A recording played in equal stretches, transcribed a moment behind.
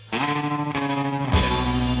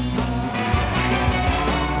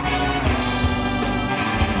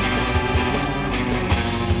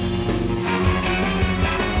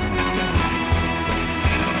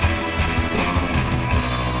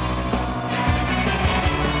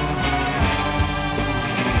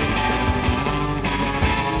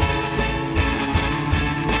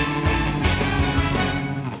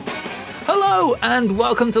Hello and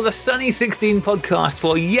welcome to the Sunny 16 podcast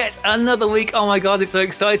for yet another week. Oh my god, it's so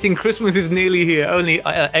exciting. Christmas is nearly here. Only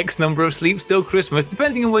X number of sleeps till Christmas,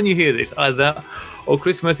 depending on when you hear this. Either that or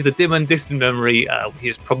Christmas is a dim and distant memory, which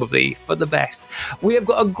is probably for the best. We have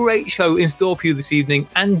got a great show in store for you this evening,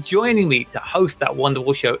 and joining me to host that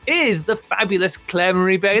wonderful show is the fabulous Claire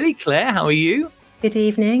Marie Bailey. Claire, how are you? Good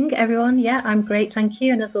evening, everyone. Yeah, I'm great, thank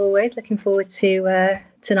you. And as always, looking forward to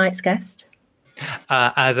tonight's guest.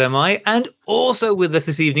 As am I. And also with us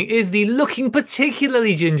this evening is the looking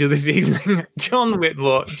particularly ginger this evening, John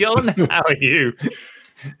Whitmore. John, how are you?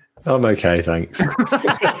 I'm okay, thanks.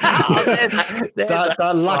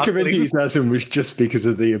 That lack of enthusiasm was just because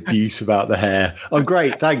of the abuse about the hair. I'm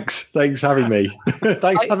great, thanks. Thanks for having me.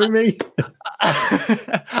 Thanks for having me.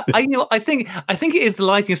 I think it is the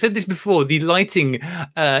lighting. I've said this before. The lighting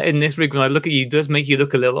in this rig, when I look at you, does make you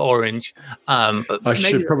look a little orange. But I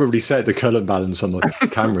should probably set the colour balance on my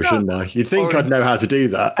camera, shouldn't I? You'd think I'd know how to do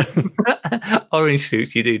that. Orange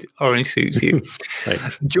suits you, dude. Orange suits you.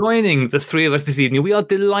 Thanks. Joining the three of us this evening, we are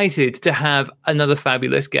delighted to have another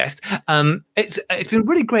fabulous guest. It's been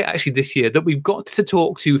really great actually this year that we've got to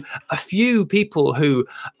talk to a few people who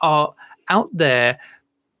are out there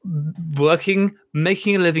working,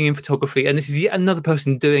 making a living in photography, and this is yet another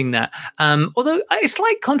person doing that. Although it's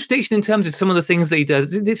like contradiction in terms of some of the things that he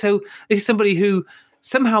does. So this is somebody who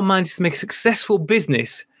somehow manages to make a successful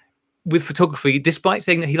business with photography, despite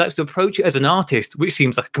saying that he likes to approach it as an artist, which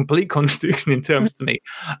seems like a complete contradiction in terms to me.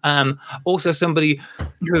 Also somebody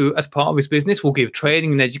who, as part of his business, will give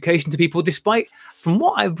training and education to people, despite, from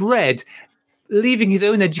what I've read, leaving his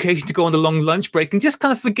own education to go on a long lunch break and just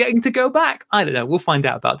kind of forgetting to go back. I don't know. We'll find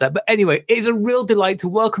out about that. But anyway, it's a real delight to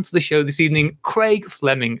welcome to the show this evening, Craig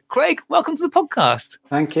Fleming. Craig, welcome to the podcast.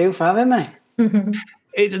 Thank you for having me.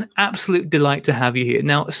 It's an absolute delight to have you here.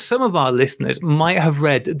 Now, some of our listeners might have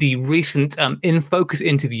read the recent In Focus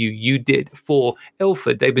interview you did for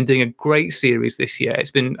Ilford. They've been doing a great series this year.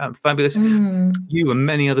 It's been fabulous. You and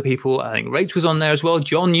many other people. I think Rach was on there as well.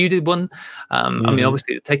 John, you did one. I mean,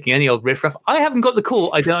 obviously, taking any old riffraff. I haven't got the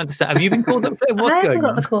call. I don't understand. Have you been called up there? What's going on? I haven't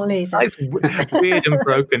got the call either. It's weird and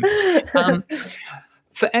broken.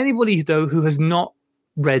 For anybody, though, who has not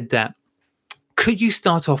read that, could you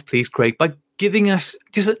start off, please, Craig, by giving us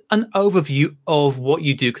just an overview of what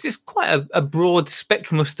you do, because it's quite a broad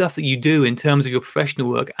spectrum of stuff that you do in terms of your professional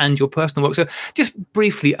work and your personal work. So just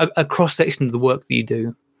briefly, a cross-section of the work that you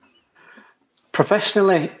do.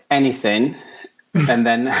 Professionally, anything, and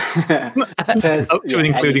then up to and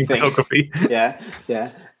including anything. Photography. Yeah.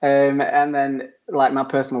 And then like my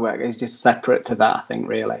personal work is just separate to that, I think,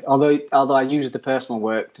 really. Although I use the personal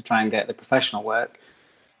work to try and get the professional work,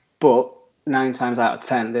 but 9 times out of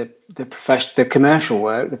 10, the commercial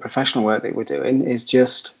work, the professional work that we're doing it's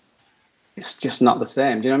just not the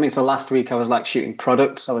same. Do you know what I mean? So last week I was like shooting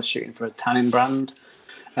products. I was shooting for a tanning brand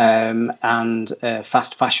and a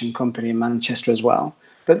fast fashion company in Manchester as well.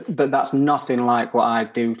 But that's nothing like what I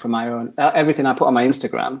do for my own. Everything I put on my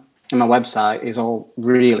Instagram and my website is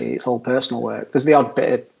it's all personal work. There's the odd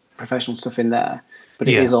bit of professional stuff in there, but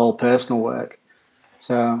it is all personal work.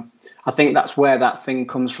 So I think that's where that thing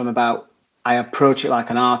comes from about I approach it like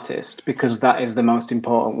an artist because that is the most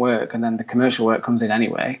important work, and then the commercial work comes in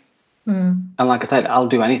anyway. And like I said, I'll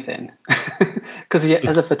do anything because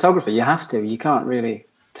as a photographer, you have to. You can't really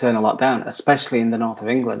turn a lot down, especially in the north of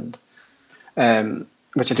England,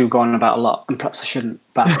 which I do go on about a lot, and perhaps I shouldn't,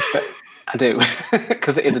 but I do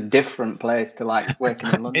because it is a different place to like working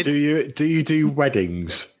in London. Do you do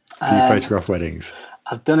weddings? Do you photograph weddings?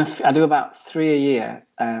 I do about 3 a year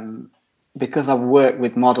because I work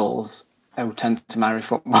with models who tend to marry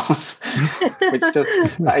footballers,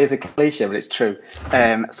 that is a cliche, but it's true.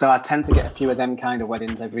 So I tend to get a few of them kind of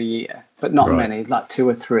weddings every year, but not many, like 2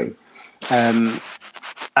 or 3. And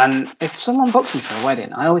if someone books me for a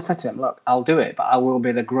wedding, I always say to them, look, I'll do it, but I will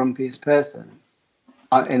be the grumpiest person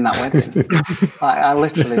in that wedding. I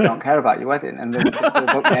literally don't care about your wedding, and they still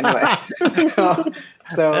book me anyway.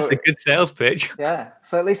 So that's a good sales pitch. Yeah.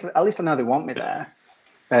 So at least I know they want me there.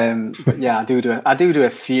 But yeah, I do a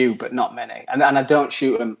few, but not many, and I don't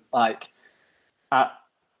shoot them like.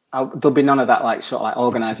 There'll be none of that like sort of like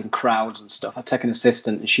organising crowds and stuff. I take an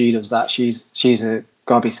assistant, and she does that. She's a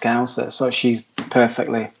gobby scouser, so she's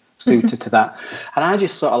perfectly suited to that. And I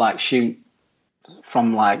just sort of like shoot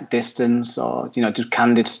from like distance, or do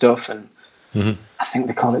candid stuff, and I think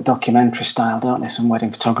they call it documentary style, don't they? Some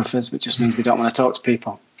wedding photographers, which just means they don't want to talk to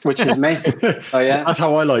people, which is me. So yeah, that's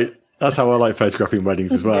how I like That's how I like photographing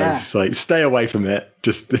weddings as well. Yeah. It's like stay away from it.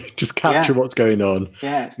 Just capture what's going on.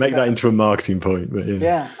 Yeah, make that into a marketing point. But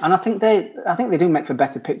yeah, and I think they do make for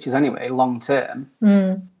better pictures anyway, long term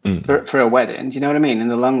for a wedding. Do you know what I mean? In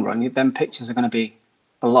the long run, them pictures are going to be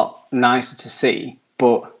a lot nicer to see.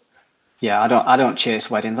 But yeah, I don't chase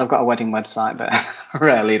weddings. I've got a wedding website, but I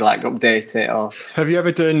rarely like update it. Or have you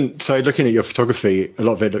ever done? So looking at your photography, a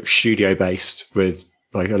lot of it looks studio based with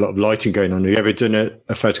like a lot of lighting going on. Have you ever done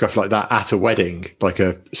a photograph like that at a wedding, like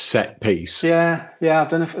a set piece? Yeah, I've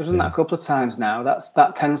done that a couple of times now.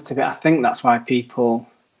 That tends to be. I think that's why people.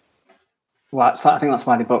 Well, I think that's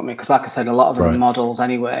why they book me, because, like I said, a lot of them are models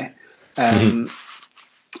anyway, and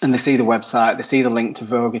they see the website, they see the link to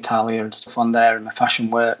Vogue Italia and stuff on there, and my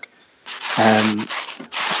fashion work.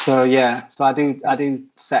 So I do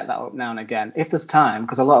set that up now and again if there's time,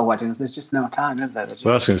 because a lot of weddings there's just no time, is there?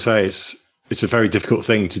 Well, I was going to say it's a very difficult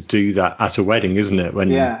thing to do that at a wedding, isn't it?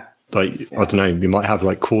 When I don't know, you might have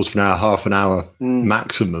like quarter of an hour, half an hour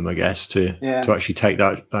maximum, I guess, to actually take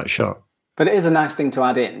that shot. But it is a nice thing to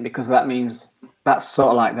add in, because that means that's sort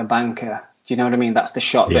of like the banker. Do you know what I mean? That's the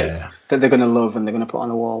shot that they're going to love and they're going to put on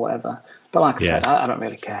the wall, whatever. But like I said, I don't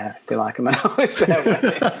really care if they like them. It's their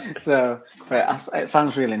wedding. So it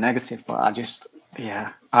sounds really negative, but I just,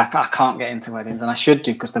 I can't get into weddings, and I should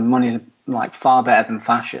do, because the money's like far better than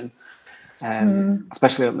fashion.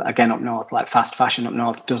 Especially again up north, like fast fashion up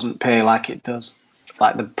north doesn't pay like it does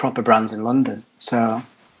like the proper brands in London. So,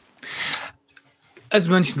 as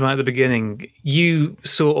mentioned right at the beginning, you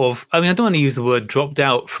sort of, I don't want to use the word dropped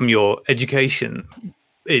out from your education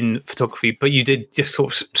in photography, but you did just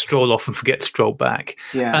sort of stroll off and forget to stroll back.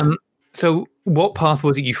 So what path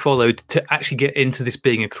was it you followed to actually get into this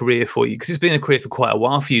being a career for you? Because it's been a career for quite a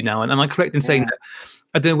while for you now. And am I correct in saying that,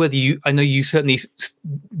 I don't know whether I know you certainly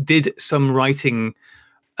did some writing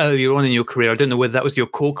earlier on in your career. I don't know whether that was your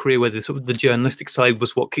core career, whether sort of the journalistic side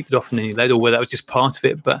was what kicked it off and then you led, or whether that was just part of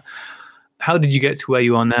it. But how did you get to where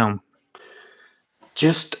you are now?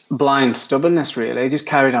 Just blind stubbornness, really. Just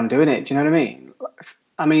carried on doing it. Do you know what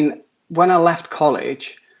I mean? When I left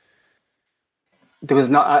college, there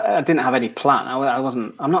was I didn't have any plan.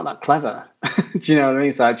 I'm not that clever. Do you know what I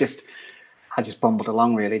mean? So I just bumbled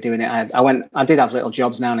along, really, doing it. I did have little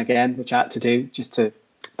jobs now and again, which I had to do just to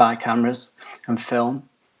buy cameras and film.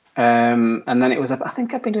 And then it was, I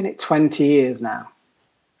think I've been doing it 20 years now.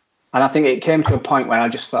 And I think it came to a point where I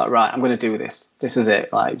just thought, right, I'm going to do this. This is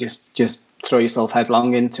it. Like, just throw yourself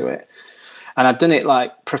headlong into it. And I've done it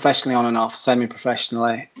like professionally on and off,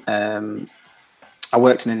 semi-professionally. I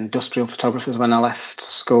worked in industrial photographers when I left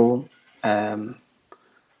school. After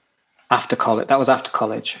college, that was after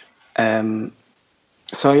college. So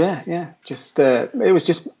just it was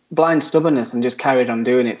just blind stubbornness and just carried on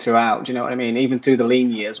doing it throughout. Do you know what I mean? Even through the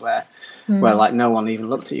lean years where like no one even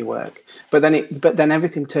looked at your work. But then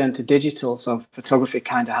everything turned to digital, so photography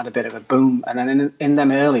kind of had a bit of a boom. And then in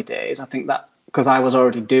them early days, I think that because I was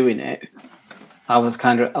already doing it, I was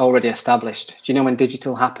kind of already established. Do you know when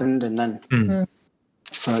digital happened? And then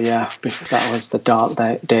so that was the dark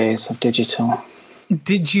days of digital.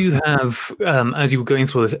 Did you have, as you were going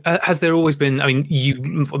through this, has there always been,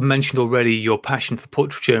 you mentioned already your passion for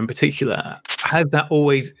portraiture in particular.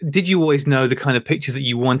 Did you always know the kind of pictures that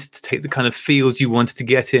you wanted to take, the kind of fields you wanted to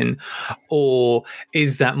get in? Or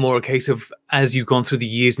is that more a case of, as you've gone through the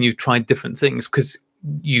years and you've tried different things? Because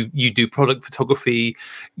you do product photography,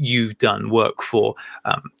 you've done work for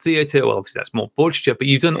theatre, well, obviously that's more portraiture, but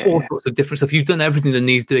you've done all sorts of different stuff. You've done everything that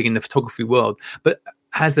needs doing in the photography world. But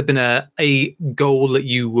has there been a goal that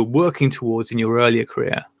you were working towards in your earlier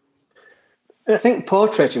career? I think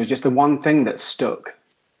portraiture was just the one thing that stuck.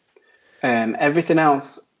 Everything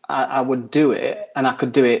else, I would do it, and I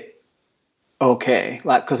could do it okay,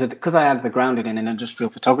 like because I had the grounding in industrial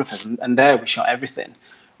photography, and there we shot everything.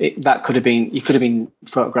 You could have been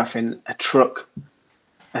photographing a truck.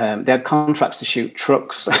 They had contracts to shoot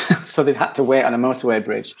trucks, so they had to wait on a motorway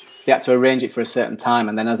bridge. They had to arrange it for a certain time,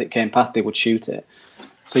 and then as it came past, they would shoot it.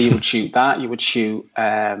 So you would shoot that. You would shoot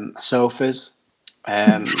sofas,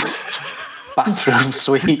 bathroom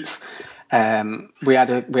suites. We had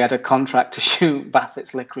a contract to shoot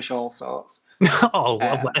Bassett's licorice, all sorts.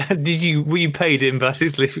 Were you paid in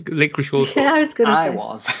Bassett's licorice, all sorts? Yeah, I was going to say. I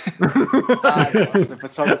was the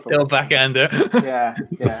photographer. Little backhander. Yeah.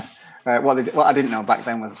 What I didn't know back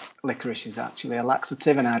then was licorice is actually a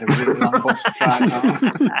laxative, and I had a really long bus to try it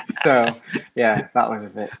home. So that was a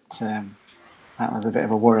bit. That was a bit of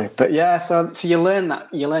a worry, but so you learn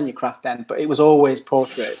your craft then. But it was always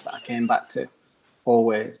portraits that I came back to,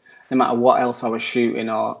 always. No matter what else I was shooting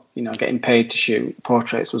or getting paid to shoot,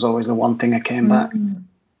 portraits was always the one thing I came back.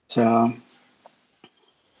 So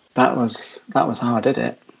that was how I did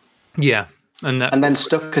it. Yeah. And then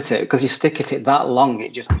stuck at it, because you stick at it that long,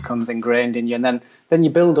 it just becomes ingrained in you. And then you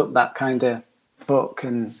build up that kind of book,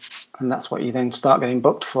 and that's what you then start getting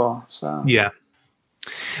booked for. So yeah.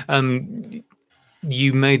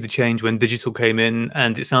 You made the change when digital came in,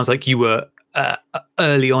 and it sounds like you were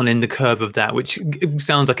early on in the curve of that, which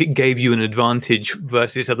sounds like it gave you an advantage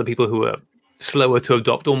versus other people who were slower to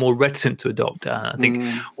adopt or more reticent to adopt. I think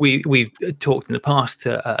we've talked in the past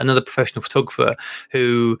to another professional photographer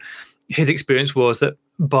who his experience was that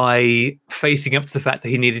by facing up to the fact that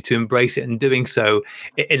he needed to embrace it and doing so,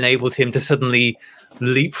 it enabled him to suddenly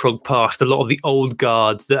leapfrog past a lot of the old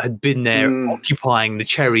guard that had been there occupying the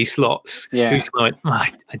cherry slots. Yeah. Who's like, I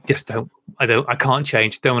can't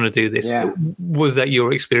change, don't want to do this. Yeah. Was that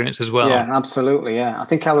your experience as well? Yeah, absolutely. Yeah. I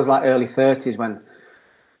think I was like early 30s when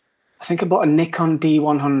I think I bought a Nikon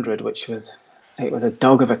D100, which was a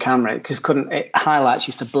dog of a camera. It just highlights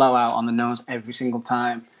used to blow out on the nose every single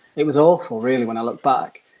time. It was awful, really, when I look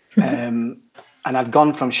back. And I'd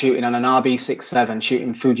gone from shooting on an RB67,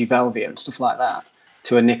 shooting Fuji Velvia and stuff like that,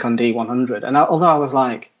 to a Nikon D100. And although I was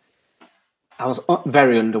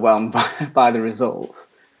very underwhelmed by the results,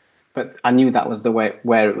 but I knew that was the way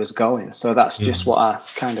where it was going. So that's just what I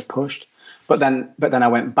kind of pushed. But then I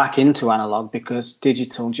went back into analog because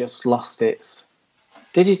digital just lost its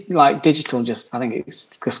digital. Just I think it's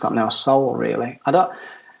just got no soul, really.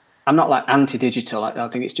 I'm not like anti-digital. I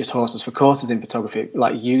think it's just horses for courses in photography.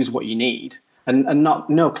 Like, use what you need, and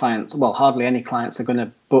no clients. Well, hardly any clients are going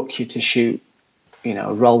to book you to shoot,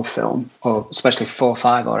 roll film, or especially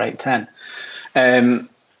 4.5 or 8.10,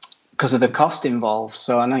 because of the cost involved.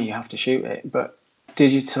 So I know you have to shoot it, but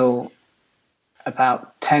digital.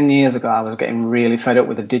 About 10 years ago, I was getting really fed up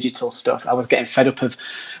with the digital stuff. I was getting fed up of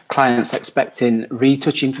clients expecting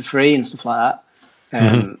retouching for free and stuff like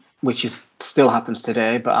that. Which still happens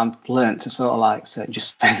today, but I've learned to sort of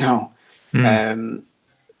just say no.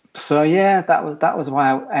 So yeah, that was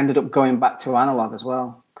why I ended up going back to analog as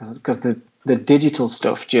well, because the digital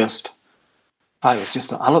stuff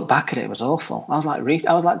I look back at it, it was awful. I was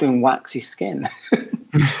like doing waxy skin,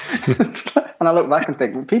 and I look back and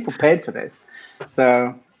think, well, people paid for this.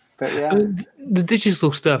 So, but yeah, the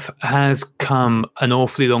digital stuff has come an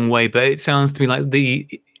awfully long way, but it sounds to me like the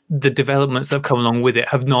developments that have come along with it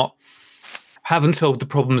haven't solved the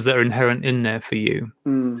problems that are inherent in there for you.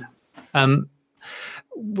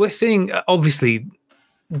 We're seeing, obviously,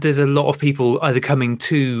 there's a lot of people either coming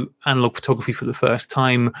to analog photography for the first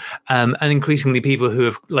time, and increasingly people who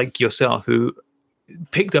have, like yourself, who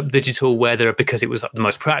picked up digital because it was the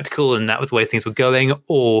most practical and that was the way things were going,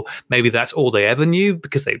 or maybe that's all they ever knew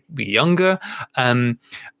because they were younger,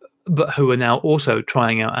 but who are now also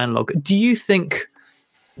trying out analog. Do you think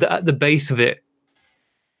that at the base of it,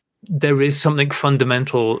 there is something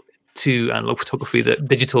fundamental to analog photography that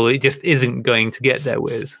digital it just isn't going to get there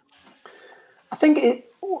with? I think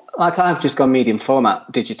I've just gone medium format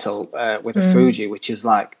digital with a Fuji, which is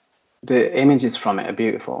like the images from it are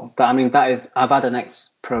beautiful. I've had an X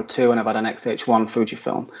Pro 2 and I've had an XH1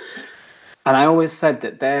 Fujifilm, and I always said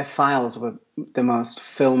that their files were the most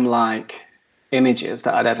film-like images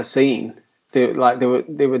that I'd ever seen. They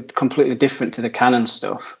were completely different to the Canon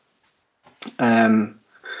stuff.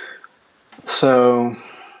 So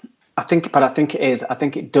I think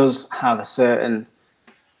it does have a certain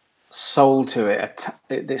soul to it.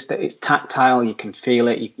 It's tactile. You can feel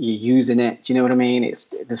it. You're using it. Do you know what I mean?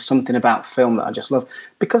 There's something about film that I just love.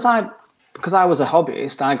 Because I was a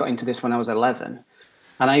hobbyist, I got into this when I was 11,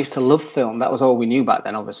 and I used to love film. That was all we knew back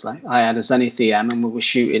then. Obviously, I had a Zenith EM, and we were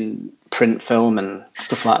shooting print film and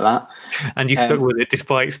stuff like that. And you stuck with it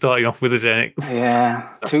despite starting off with a Zenith. Yeah,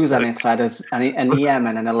 2 Zeniths. I had an EM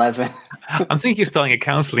and an 11. I'm thinking of starting a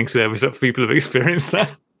counselling service up for people who've experienced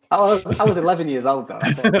that. I was 11 years old though.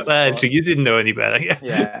 Actually, you didn't know any better.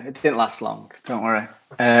 Yeah, it didn't last long. Don't worry.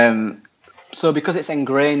 So because it's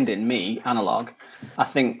ingrained in me, analog, I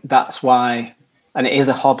think that's why, and it is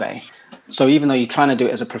a hobby. So even though you're trying to do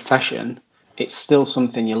it as a profession, it's still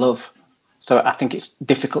something you love. So I think it's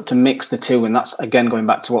difficult to mix the two, and that's again going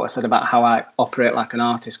back to what I said about how I operate like an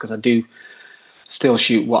artist, because I do still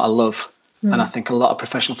shoot what I love. And I think a lot of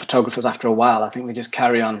professional photographers, after a while, I think they just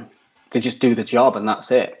carry on. They just do the job and that's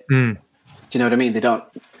it. Do you know what I mean?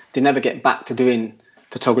 They never get back to doing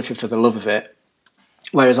photography for the love of it.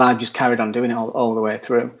 Whereas I just carried on doing it all the way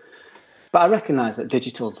through. But I recognize that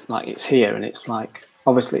digital's like, it's here, and it's like,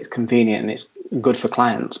 obviously it's convenient and it's good for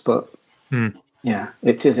clients, but yeah,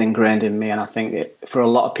 it is ingrained in me. And I think for a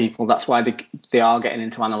lot of people, that's why they are getting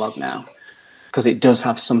into analog now, because it does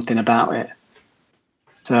have something about it.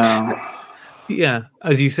 So Yeah,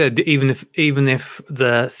 as you said, even if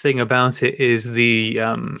the thing about it is the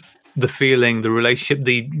feeling, the relationship,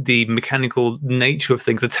 the mechanical nature of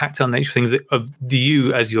things, the tactile nature of things of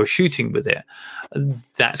you as you're shooting with it,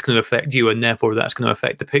 that's going to affect you, and therefore that's going to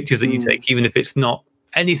affect the pictures that you take, even if it's not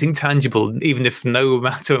anything tangible, even if no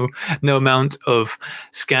amount of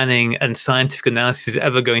scanning and scientific analysis is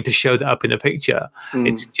ever going to show that up in a picture.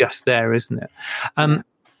 It's just there, isn't it?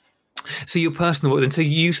 So your personal work then, so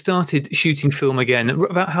you started shooting film again.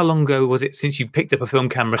 About how long ago was it since you picked up a film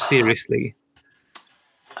camera seriously?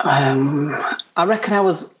 I reckon it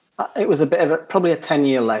was a bit of probably a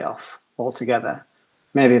 10-year layoff altogether,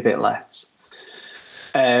 maybe a bit less.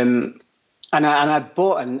 And I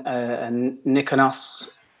bought a Nikonos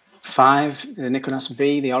 5, the Nikonos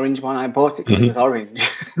V, the orange one. I bought it because it was orange.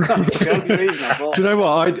 That's the only reason I bought it. Do you know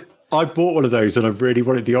what? I bought one of those and I really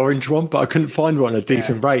wanted the orange one, but I couldn't find one at a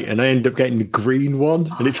decent rate, and I ended up getting the green one,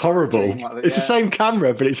 and it's horrible. It's the same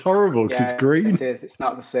camera, but it's horrible because it's green. It is. It's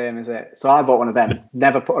not the same, is it? So I bought one of them.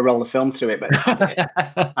 Never put a roll of film through it, but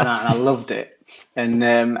and I loved it.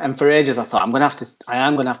 And for ages I thought I am going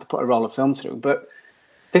to have to put a roll of film through. But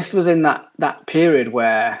this was in that period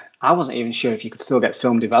where I wasn't even sure if you could still get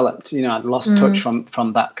film developed. You know, I'd lost touch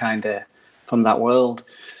from that world.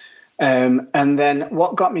 And then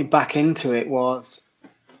what got me back into it was,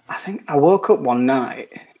 I think I woke up one night,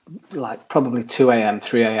 like probably 2 a.m.,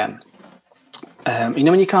 3 a.m. You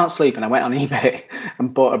know when you can't sleep, and I went on eBay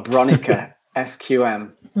and bought a Bronica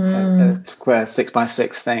SQM, a square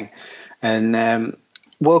 6x6 thing, and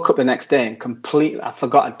woke up the next day and I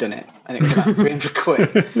forgot I'd done it, and it was about 300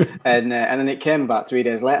 quid. And then it came about 3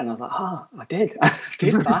 days later, and I was like, oh, I did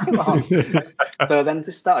buy one. So then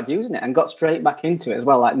just started using it and got straight back into it as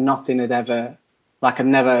well. Like nothing had ever, like I'd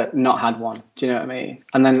never not had one. Do you know what I mean?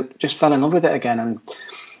 And then just fell in love with it again,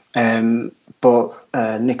 and bought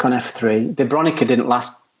Nikon F3. The Bronica didn't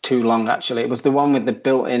last too long, actually. It was the one with the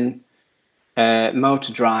built-in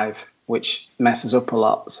motor drive, which messes up a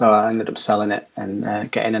lot. So I ended up selling it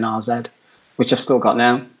and getting an RZ, which I've still got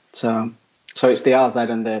now. So it's the RZ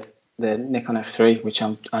and the Nikon F3, which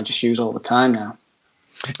I just use all the time now.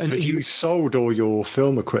 And you sold all your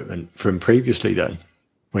film equipment from previously then,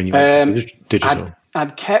 when you went to digital?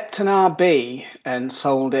 I'd kept an RB and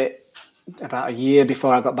sold it about a year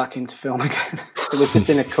before I got back into film again. It was just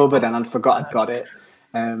in a cupboard and I'd forgot I'd got it.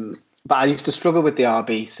 But I used to struggle with the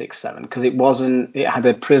RB67 because it had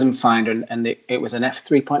a prism finder and it was an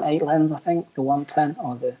f3.8 lens, I think, the 110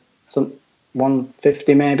 or some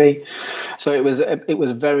 150 maybe. So it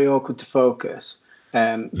was very awkward to focus.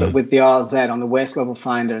 But with the RZ on the waist level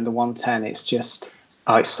finder and the 110, it's just,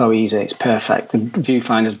 it's so easy. It's perfect. The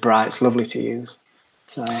viewfinder's bright. It's lovely to use.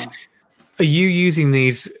 So, are you using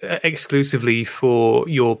these exclusively for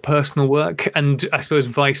your personal work? And I suppose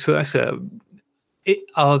vice versa.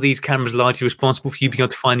 Are these cameras largely responsible for you being able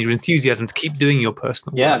to find your enthusiasm to keep doing your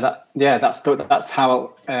personal work? That's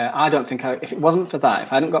how I don't think if it wasn't for that,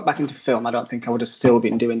 if I hadn't got back into film, I don't think I would have still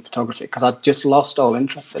been doing photography because I'd just lost all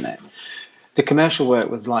interest in it. The commercial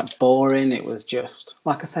work was like boring. It was just,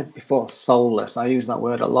 like I said before, soulless. I use that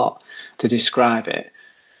word a lot to describe it.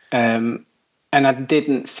 And I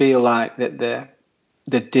didn't feel like that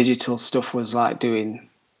the digital stuff was like doing.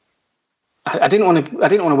 I didn't want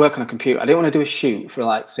to work on a computer. I didn't want to do a shoot for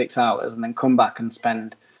like 6 hours and then come back and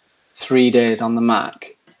spend 3 days on the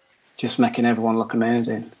Mac, just making everyone look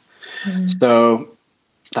amazing. So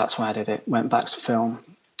that's why I did it. Went back to film.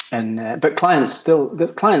 And but clients,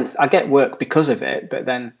 I get work because of it, but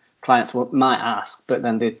then clients might ask, but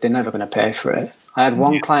then they're never going to pay for it. I had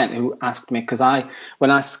one client who asked me, because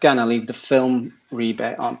when I scan, I leave the film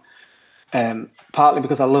rebate on, partly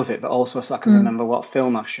because I love it, but also so I can remember what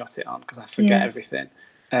film I've shot it on, because I forget everything.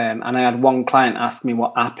 And I had one client ask me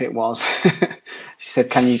what app it was. She said,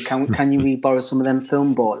 "Can you borrow some of them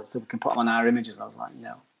film boards so we can put them on our images?" I was like,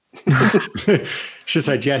 "No." She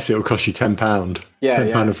said yes, it'll cost you £10.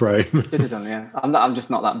 £10 a frame. Should have done, yeah. I'm just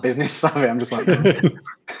not that business savvy. I'm just like.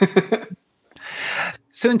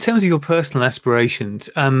 So, in terms of your personal aspirations,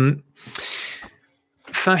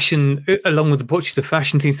 fashion, along with the portrait of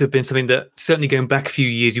fashion, seems to have been something that, certainly going back a few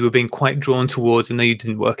years, you were being quite drawn towards. I know you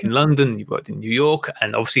didn't work in London, you worked in New York,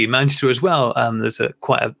 and obviously in Manchester as well. There's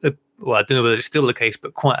quite a well, I don't know whether it's still the case,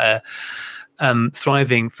 but quite a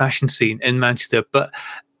thriving fashion scene in Manchester. But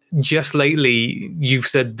just lately, you've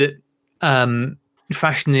said that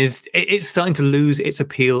fashion it's starting to lose its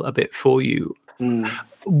appeal a bit for you.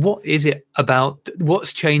 What is it about?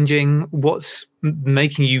 What's changing? What's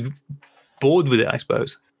making you bored with it, I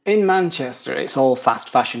suppose? In Manchester, it's all fast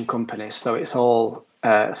fashion companies. So it's all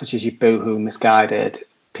such as your Boohoo, Misguided,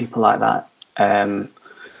 people like that.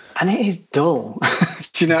 And it is dull.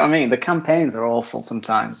 Do you know what I mean? The campaigns are awful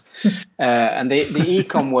sometimes. And the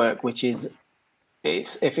ecom work, which is,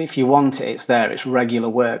 it's if you want it, it's there. It's regular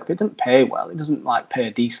work, but it doesn't pay well. It doesn't like pay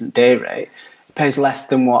a decent day rate. It pays less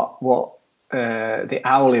than what the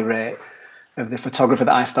hourly rate of the photographer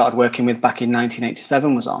that I started working with back in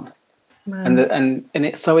 1987 was on. Wow. And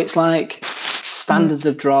it's like standards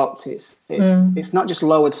have dropped. It's not just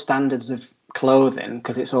lowered standards of clothing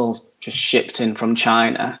because it's all just shipped in from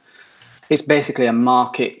China. It's basically a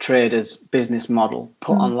market trader's business model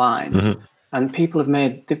put online, and people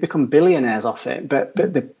they've become billionaires off it. But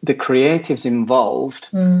the creatives involved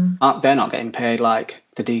they're not getting paid like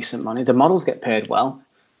the decent money. The models get paid well,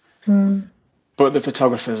 but the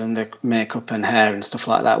photographers and the makeup and hair and stuff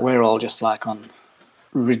like that, we're all just like on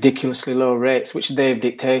ridiculously low rates, which they've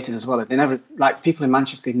dictated as well. They never, like people in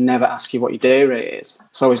Manchester, they never ask you what your day rate is.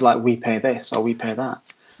 It's always like, we pay this or we pay that.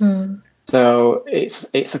 So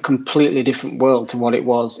it's a completely different world to what it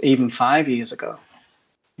was even 5 years ago,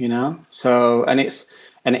 you know. So and it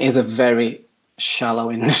is a very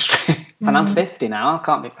shallow industry. And I'm 50 now. I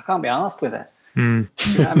can't be arsed with it. You know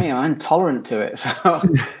what I mean? I'm intolerant to it.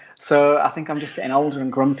 So I think I'm just getting older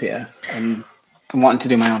and grumpier and wanting to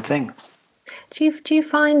do my own thing. Do you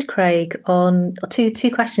find, Craig, on two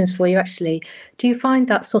questions for you actually? Do you find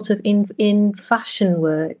that sort of in fashion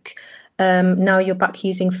work? Now you're back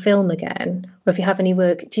using film again, or if you have any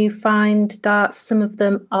work, do you find that some of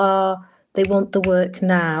them they want the work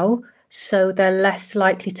now, so they're less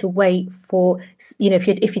likely to wait for, you know,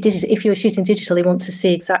 if you're shooting digital, they want to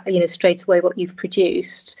see exactly, you know, straight away what you've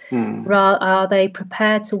produced. Are they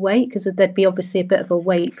prepared to wait? Because there'd be obviously a bit of a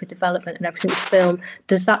wait for development and everything with film.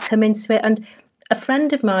 Does that come into it? And a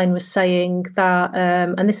friend of mine was saying that,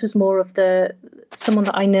 and this was more of someone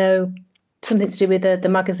that I know, something to do with the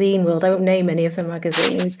magazine world. I won't name any of the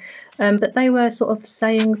magazines, but they were sort of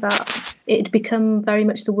saying that it'd become very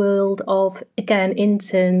much the world of, again,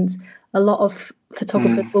 interns. A lot of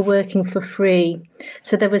photographers were working for free.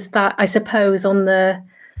 So there was that, I suppose, on the,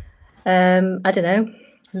 I don't know,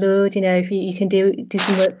 Lord, you know, if you can do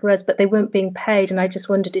some work for us, but they weren't being paid. And I just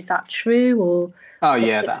wondered, is that true? Or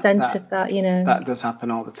the extent of that, you know? That does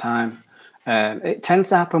happen all the time. It tends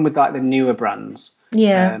to happen with like the newer brands.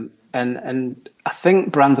 Yeah. And I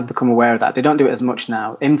think brands have become aware of that. They don't do it as much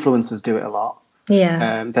now. Influencers do it a lot.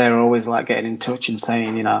 Yeah. They're always like getting in touch and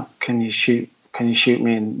saying, you know, can you shoot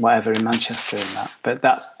me in whatever in Manchester and that. But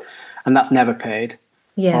that's never paid.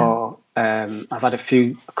 Yeah. Or I've had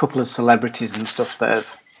a couple of celebrities and stuff that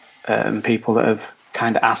have people that have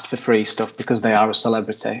kind of asked for free stuff because they are a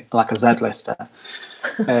celebrity, like a Z-lister.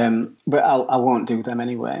 But I won't do them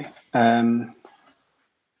anyway.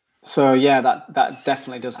 So yeah, that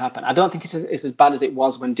definitely does happen. I don't think it's as bad as it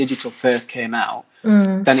was when digital first came out.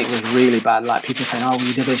 Then it was really bad. Like people saying, "Oh, when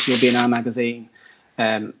you do this, you'll be in our magazine."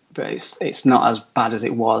 But it's not as bad as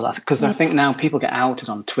it was, because I think now people get outed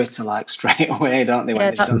on Twitter like straight away, don't they?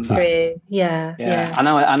 Yeah, that's true. Yeah. I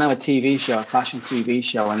know a TV show, a fashion TV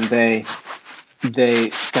show, and they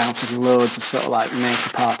scouted loads of sort of like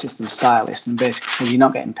makeup artists and stylists, and basically said, "You're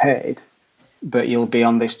not getting paid, but you'll be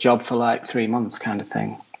on this job for like 3 months," kind of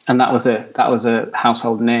thing. And that was a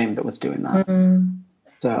household name that was doing that.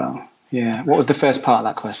 So yeah, what was the first part of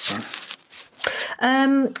that question?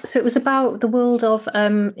 So it was about the world of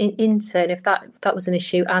intern, if that was an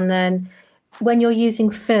issue, and then when you're using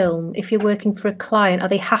film, if you're working for a client, are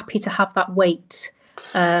they happy to have that wait?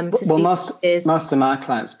 Most of my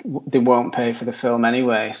clients, they won't pay for the film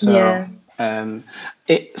anyway. So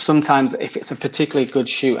sometimes if it's a particularly good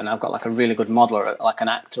shoot and I've got like a really good model or like an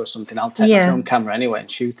actor or something, I'll take the film camera anyway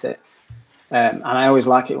and shoot it. And I always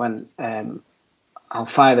like it when I'll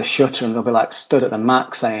fire the shutter and they'll be like stood at the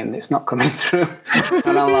Mac saying it's not coming through.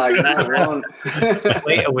 And I'm like, no, it won't.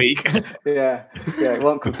 Wait a week. Yeah, it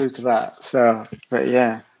won't come through to that. So, but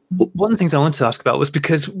yeah. One of the things I wanted to ask about was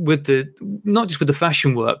because not just with the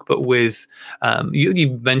fashion work, but with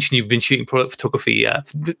you mentioned you've been shooting product photography,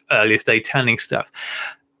 earlier stage tanning stuff.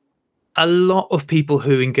 A lot of people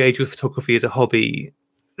who engage with photography as a hobby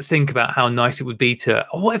think about how nice it would be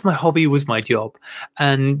what if my hobby was my job?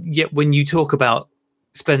 And yet when you talk about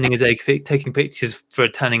spending a day taking pictures for a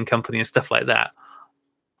tanning company and stuff like that,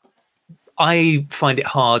 I find it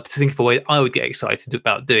hard to think of a way I would get excited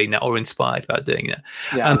about doing that or inspired about doing that.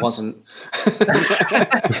 Yeah, I wasn't.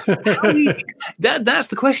 That's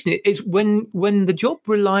the question. Is when the job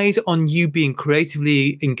relies on you being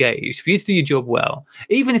creatively engaged, for you to do your job well,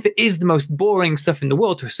 even if it is the most boring stuff in the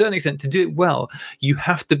world, to a certain extent, to do it well, you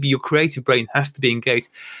have to be, your creative brain has to be engaged.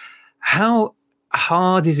 How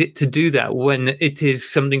hard is it to do that when it is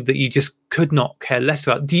something that you just could not care less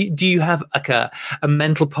about? Do you have like a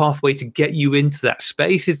mental pathway to get you into that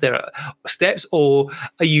space? Is there steps, or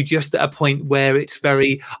are you just at a point where it's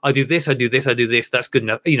very, I do this, that's good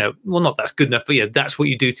enough, well, not that's good enough, but yeah, that's what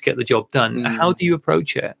you do to get the job done. How do you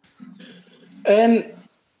approach it?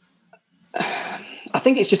 I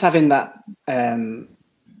think it's just having that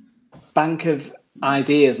bank of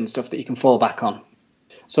ideas and stuff that you can fall back on.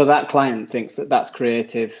 So that client thinks that that's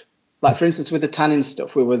creative. Like, for instance, with the tanning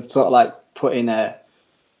stuff, we would sort of like put in a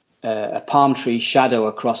palm tree shadow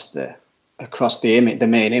across the image, the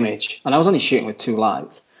main image. And I was only shooting with 2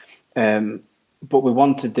 lights, but we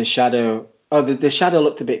wanted the shadow. Oh, the shadow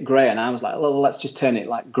looked a bit grey, and I was like, well, let's just turn it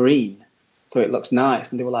like green, so it looks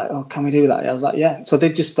nice. And they were like, oh, can we do that? I was like, yeah. So they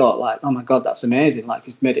just thought like, oh my God, that's amazing. Like,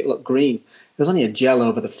 he's made it look green. There was only a gel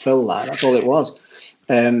over the fill light. That's all it was.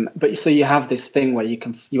 But so you have this thing where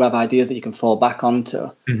you have ideas that you can fall back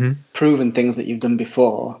onto, proven things that you've done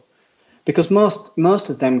before, because most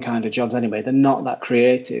of them kind of jobs anyway, they're not that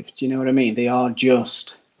creative. Do you know what I mean? They are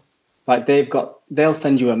just like, they'll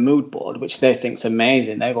send you a mood board, which they think's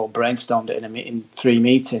amazing. They've all brainstormed it in 3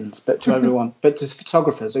 meetings, but to everyone, but to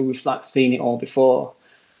photographers who've like seen it all before.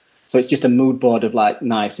 So it's just a mood board of like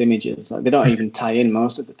nice images. Like, they don't even tie in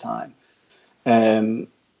most of the time.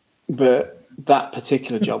 But that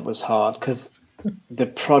particular job was hard because the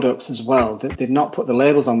products as well, they'd not put the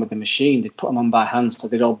labels on with the machine. They'd put them on by hand, so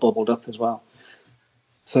they'd all bubbled up as well.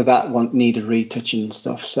 So that one needed retouching and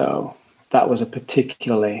stuff. So that was a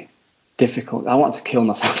particularly difficult. I wanted to kill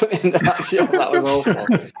myself in that job. That was awful.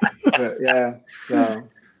 But yeah, so,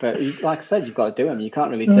 but like I said, you've got to do them. You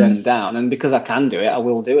can't really turn them down. And because I can do it, I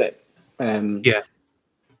will do it. Yeah.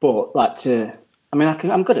 But like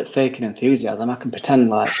I'm good at faking enthusiasm. I can pretend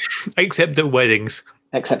like... Except at weddings.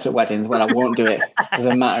 Except at weddings, where I won't do it as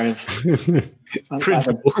a matter of...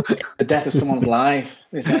 principle. The death of someone's life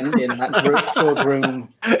is ending. That poor groom.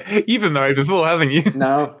 You've been married before, haven't you?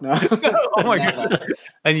 No. Oh my God.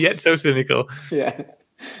 And yet so cynical. Yeah,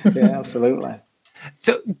 absolutely.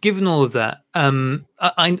 So given all of that,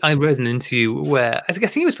 I read an interview where I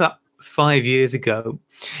think it was about 5 years ago,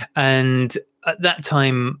 and at that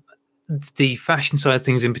time, the fashion side of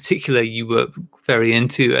things in particular you were very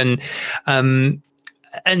into, and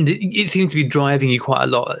it seemed to be driving you quite a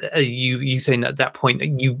lot. You saying that at that point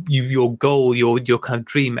your goal, your kind of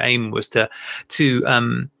dream aim was to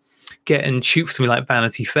get and shoot for something like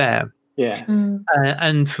Vanity Fair. Yeah.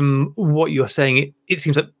 And from what you're saying, it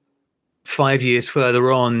seems like 5 years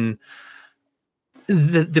further on,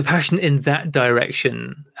 the passion in that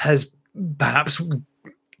direction has perhaps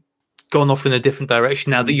gone off in a different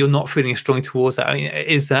direction now that you're not feeling as strongly towards that. I mean,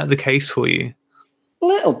 is that the case for you? A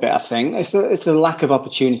little bit, I think. It's the lack of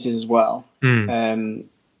opportunities as well,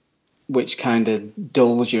 which kind of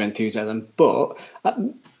dulls your enthusiasm. But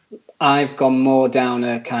I've gone more down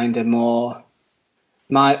a kind of more...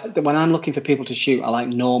 when I'm looking for people to shoot, I like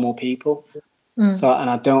normal people. So, and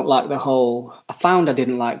I don't like the whole... I found I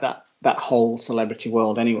didn't like that whole celebrity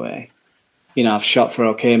world anyway. I've shot for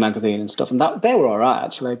OK Magazine and stuff, and they were all right,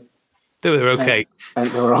 actually. They were okay.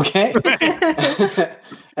 And they were okay.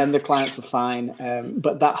 And the clients were fine.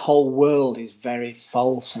 But that whole world is very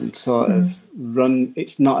false and sort of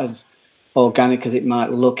it's not as organic as it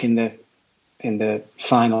might look in the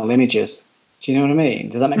final images. Do you know what I mean?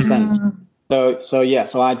 Does that make sense?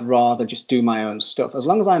 So I'd rather just do my own stuff. As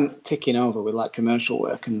long as I'm ticking over with like commercial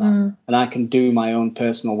work and that, and I can do my own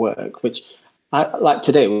personal work, which I like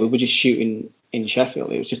today, we were just shooting in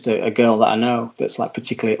Sheffield. It was just a girl that I know that's like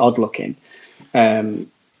particularly odd looking. And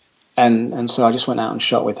so I just went out and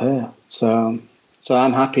shot with her. So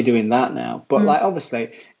I'm happy doing that now. But like,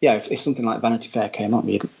 obviously, yeah, if something like Vanity Fair came up,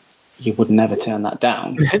 you would never turn that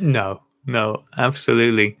down. No,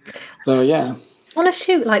 absolutely. So yeah. On a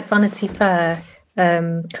shoot like Vanity Fair,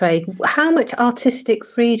 Craig, how much artistic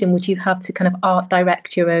freedom would you have to kind of art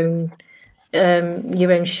direct your own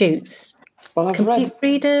shoots? Well, Complete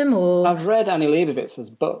freedom, or I've read Annie Leibovitz's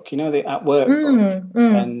book, the At Work book,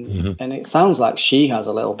 and it sounds like she has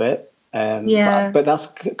a little bit, but that's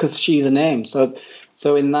because she's a name. So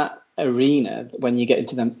in that arena, when you get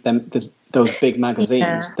into those big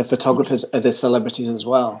magazines, the photographers are the celebrities as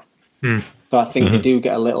well. So I think they do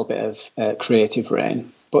get a little bit of creative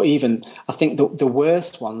reign. But even I think the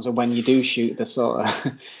worst ones are when you do shoot the sort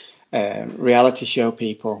of reality show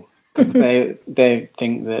people, because they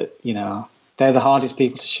think that they're the hardest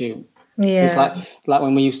people to shoot. Yeah. It's like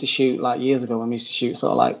when we used to shoot, like years ago, when we used to shoot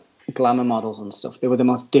sort of like glamour models and stuff, they were the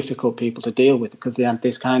most difficult people to deal with because they had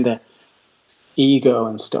this kind of ego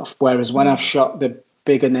and stuff. Whereas when I've shot the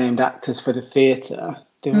bigger named actors for the theatre,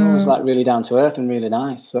 They're always like really down to earth and really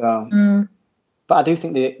nice. So, but I do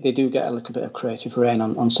think they do get a little bit of creative reign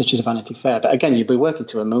on such as Vanity Fair. But again, you'd be working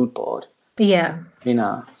to a mood board. Yeah. You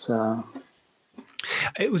know, so.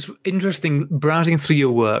 It was interesting browsing through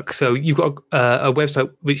your work. So you've got a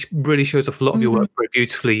website which really shows off a lot of your work very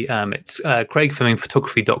beautifully. It's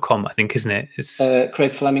craigflemingphotography.com, I think, isn't it? It's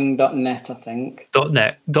craigfleming.net, I think.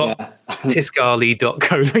 .net.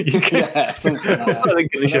 Tiscali.co.uk. Yeah, something like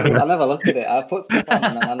that. I never looked at it. I put stuff on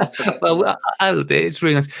and then I left it. Well, it's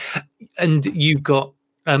really nice. And you've got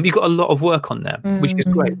a lot of work on there, which is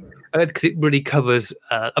great, because it really covers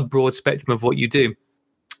a broad spectrum of what you do.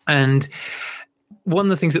 And one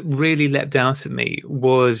of the things that really leapt out at me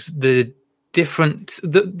was the different.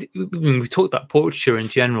 We talked about portraiture in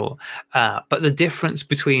general, but the difference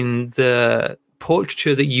between the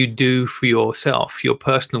portraiture that you do for yourself, your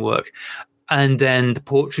personal work, and then the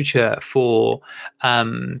portraiture for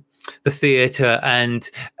the theatre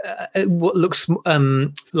and what looks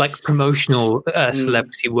like promotional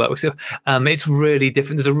celebrity work. So it's really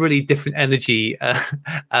different. There's a really different energy.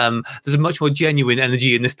 There's a much more genuine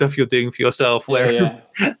energy in the stuff you're doing for yourself, where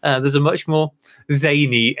there's a much more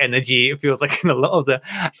zany energy, it feels like, in a lot of the...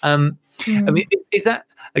 I mean, is that,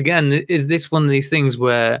 again, is this one of these things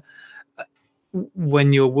where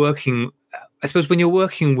when you're working, I suppose when you're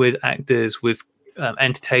working with actors, with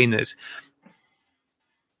entertainers,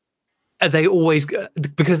 are they always on?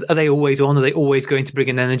 Are they always going to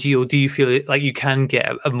bring an energy, or do you feel like you can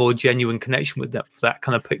get a more genuine connection with that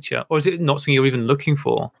kind of picture, or is it not something you're even looking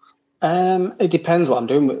for? It depends what I'm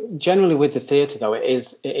doing. Generally, with the theatre, though, it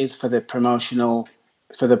is for the promotional,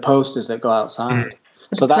 for the posters that go outside.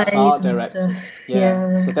 So that's art directed.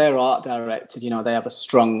 Yeah. So they're art directed. You know, they have a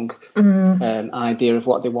strong idea of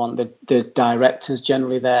what they want. The director's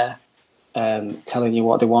generally there, telling you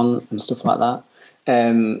what they want and stuff like that.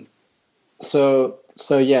 So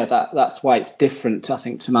yeah, that's why it's different, I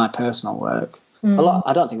think, to my personal work.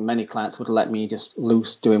 I don't think many clients would let me just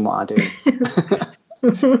loose doing what I do,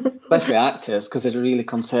 especially actors, because they're really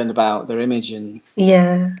concerned about their image and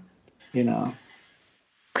you know.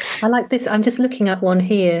 I like this. I'm just looking at one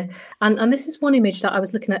here, and this is one image that I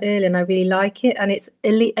was looking at earlier, and I really like it. And it's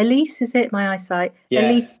Elise, is it? My eyesight. Yes.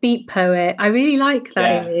 Elise Beat Poet. I really like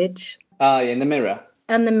that image. Yeah, in the mirror.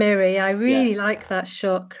 And the mirror, I really like that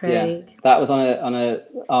shot, Craig. Yeah, that was on a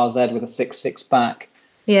RZ with a 6.6 back.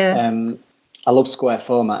 Yeah. I love square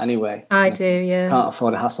format anyway. I do, yeah. Can't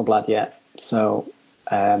afford a Hasselblad yet, so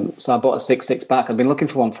I bought a 6.6 back. I've been looking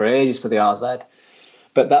for one for ages for the RZ,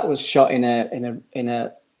 but that was shot in a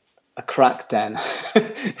crack den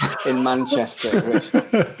in Manchester, which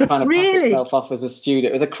kind of passed itself off as a studio.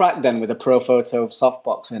 It was a crack den with a Profoto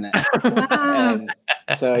softbox in it. Wow.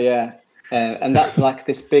 So yeah. And that's like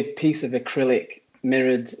this big piece of acrylic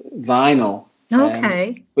mirrored vinyl.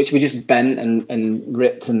 Which we just bent and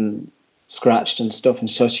ripped and scratched and stuff. And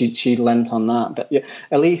so she lent on that. But yeah,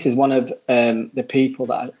 Elise is one of the people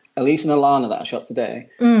Elise and Alana that I shot today.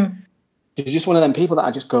 She's just one of them people that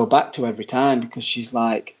I just go back to every time, because she's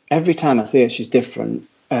like, every time I see her, she's different.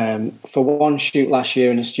 For one shoot last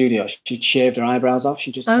year in a studio, she'd shaved her eyebrows off.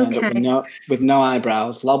 She just turned up with no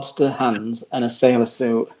eyebrows, lobster hands, and a sailor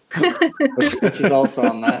suit. which is also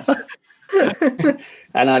on there.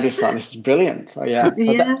 And I just thought, this is brilliant. So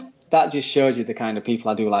that just shows you the kind of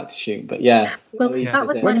people I do like to shoot. But that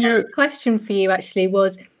was my next question for you, actually,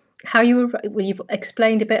 was how you've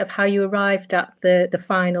explained a bit of how you arrived at the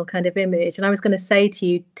final kind of image. And I was going to say to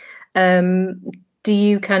you, do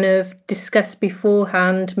you kind of discuss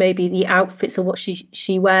beforehand maybe the outfits or what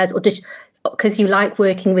she wears, or does because you like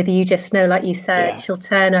working with you, just know, like you said, she'll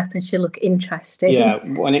turn up and she'll look interesting. Yeah,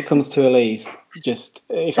 when it comes to Elise, just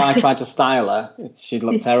if I tried to style her, she'd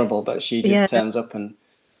look terrible, but she just turns up, and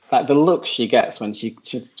like the look she gets when she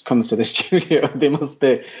comes to the studio, they must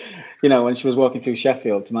be, you know, when she was walking through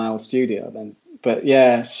Sheffield to my old studio then. But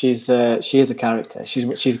yeah, she is a character.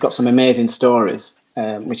 She's got some amazing stories,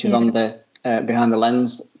 which is on the Behind the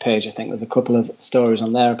Lens page. I think there's a couple of stories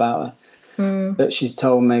on there about her. That she's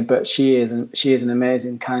told me, but she is an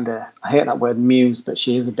amazing kind of, I hate that word muse, but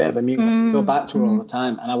she is a bit of a muse. I go back to her all the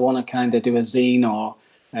time, and I want to kind of do a zine or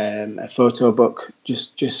a photo book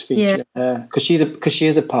just feature her, because she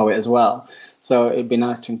is a poet as well, so it'd be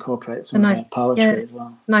nice to incorporate some of her poetry as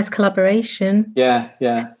well. Nice collaboration.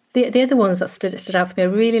 The other ones that stood out for me, I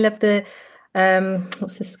really love the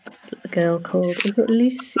what's this girl called? Is it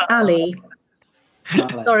Lucy Ali?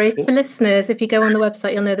 Sorry, for listeners, if you go on the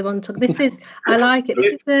website, you'll know the one I'm talking. This is, I like it.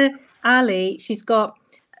 This is the Ali. It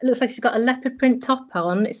looks like she's got a leopard print top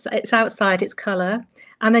on. It's outside, it's colour.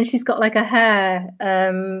 And then she's got like a hair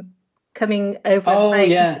coming over her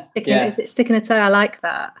face. Is it sticking a toe? I like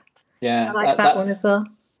that. Yeah, I like that one as well.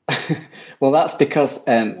 Well, that's because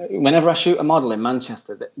whenever I shoot a model in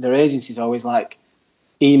Manchester, their agency's always like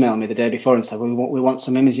email me the day before and say we want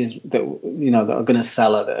some images that that are going to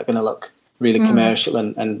sell her, that are going to look really commercial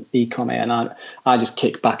and e-commerce, and I just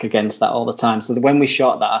kick back against that all the time. So when we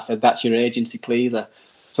shot that, I said, that's your agency pleaser.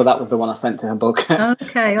 So that was the one I sent to her book.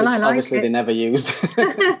 Okay, well, I like obviously it. They never used.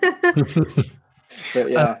 But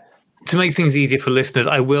yeah. To make things easier for listeners,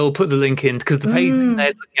 I will put the link in, because the page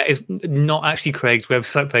is not actually Craig's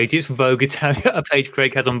website page. It's Vogue Italia, a page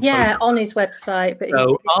Craig has on. Yeah, on his website. But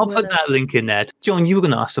so I'll put that link in there. John, you were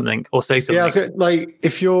going to ask something or say something. Yeah, like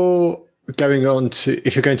if you're going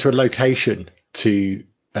to a location to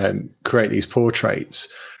create these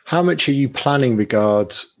portraits, how much are you planning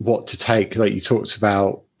regards what to take? Like you talked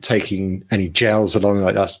about taking any gels along,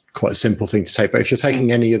 like that's quite a simple thing to take. But if you're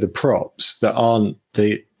taking any of the props that aren't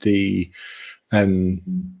the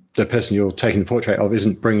person you're taking the portrait of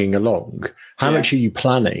isn't bringing along, how much are you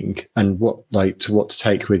planning, and what to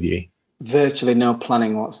take with you? Virtually no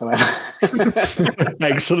planning whatsoever.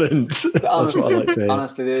 Excellent. That's what I like to hear.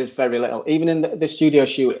 Honestly, there is very little. Even in the studio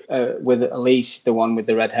shoot with Elise, the one with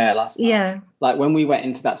the red hair last time. Yeah. Like when we went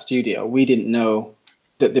into that studio, we didn't know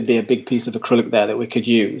that there'd be a big piece of acrylic there that we could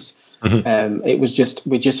use. It was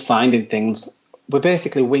we're just finding things. We're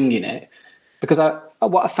basically winging it, because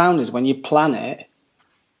what I found is when you plan it,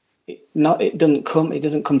 it doesn't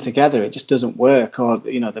come together. It just doesn't work, or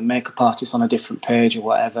the makeup artist's on a different page or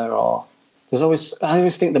whatever. Or I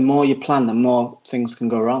always think the more you plan, the more things can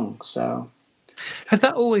go wrong. So. Has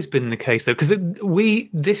that always been the case, though? Because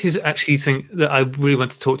this is actually something that I really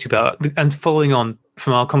want to talk to you about, and following on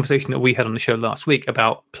from our conversation that we had on the show last week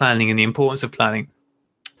about planning and the importance of planning.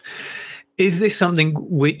 Is this something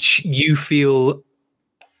which you feel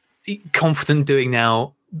confident doing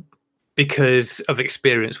now because of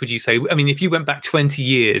experience, would you say? I mean, if you went back 20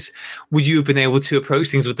 years, would you have been able to approach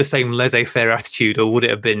things with the same laissez-faire attitude, or would it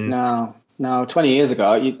have been... No. 20 years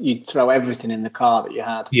ago, you'd throw everything in the car that you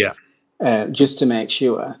had. Yeah. Just to make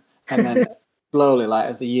sure. And then slowly, like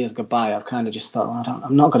as the years go by, I've kind of just thought,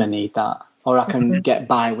 I'm not going to need that, or I can get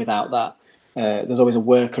by without that. There's always a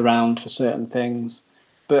workaround for certain things.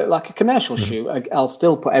 But like a commercial shoot, I'll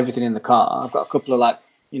still put everything in the car. I've got a couple of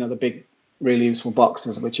the big, really useful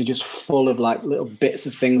boxes, which are just full of like little bits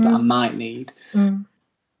of things that I might need.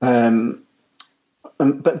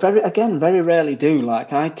 But very rarely do.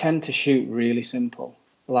 Like I tend to shoot really simple.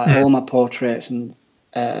 Like all my portraits and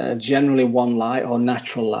generally one light or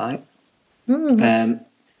natural light.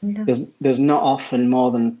 There's not often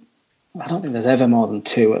more than, I don't think there's ever more than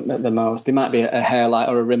two at the most. There might be a hair light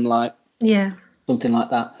or a rim light. Yeah. Something like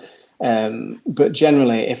that. But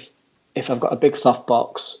generally, if I've got a big soft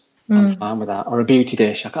box, I'm fine with that. Or a beauty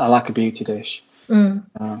dish. I like a beauty dish.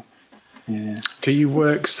 Yeah. Do you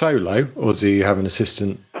work solo, or do you have an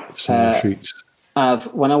assistant for some of the shoots?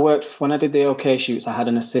 When I did the OK shoots, I had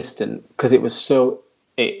an assistant, because it was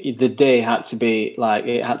the day had to be like,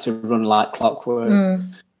 it had to run like clockwork.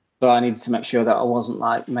 So I needed to make sure that I wasn't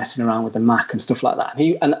like messing around with the Mac and stuff like that.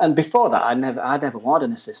 And before that, I never wanted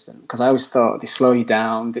an assistant, because I always thought they slow you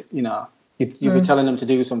down. You'd be telling them to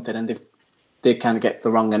do something, and they kind of get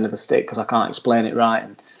the wrong end of the stick because I can't explain it right.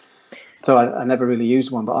 And so I never really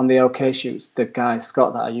used one. But on the OK shoots, the guy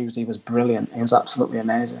Scott that I used, he was brilliant. He was absolutely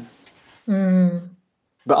amazing.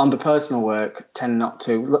 But on the personal work, tend not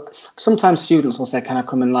to. Look, sometimes students will say, "Can I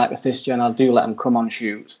come and like assist you?" And I do let them come on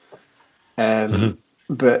shoots.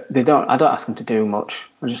 But they don't. I don't ask them to do much.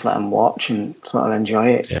 I just let them watch and sort of enjoy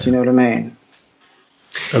it. Yeah. Do you know what I mean?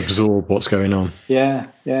 Absorb what's going on. Yeah.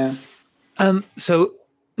 So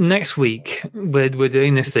next week we're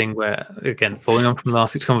doing this thing where, again, following on from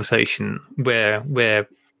last week's conversation, where we're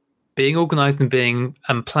being organised and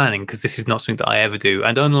planning, because this is not something that I ever do.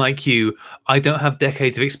 And unlike you, I don't have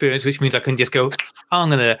decades of experience, which means I can just go,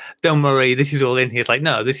 don't worry, this is all in here. It's like,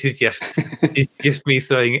 no, this is just me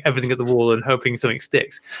throwing everything at the wall and hoping something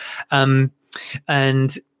sticks. And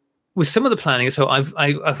with some of the planning, so I'd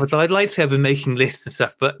like to say I've been making lists and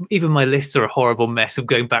stuff, but even my lists are a horrible mess of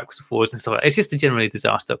going backwards and forwards and stuff like that. It's just a generally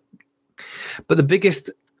disaster. But the biggest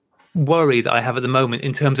worry that I have at the moment,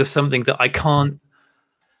 in terms of something that I can't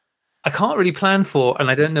really plan for, and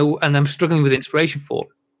I don't know, and I'm struggling with inspiration for,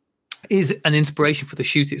 is an inspiration for the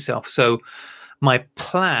shoot itself. So my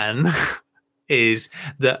plan is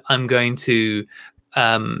that I'm going to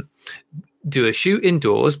do a shoot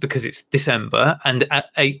indoors, because it's December, and at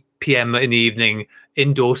 8 p.m. in the evening,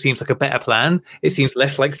 indoors seems like a better plan. It seems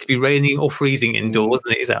less likely to be raining or freezing indoors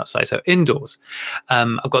than it is outside. So indoors.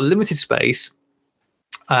 I've got limited space.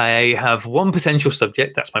 I have one potential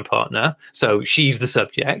subject. That's my partner. So she's the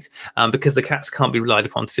subject because the cats can't be relied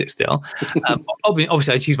upon to sit still.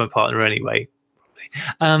 Obviously, I choose my partner anyway.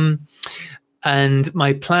 And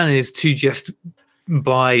my plan is to just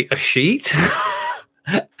buy a sheet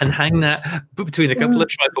and hang that between a couple of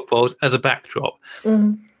tripod poles as a backdrop.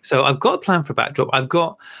 So I've got a plan for a backdrop. I've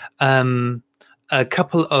got a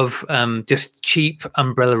couple of just cheap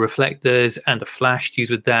umbrella reflectors and a flash to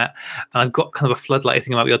use with that. And I've got kind of a floodlight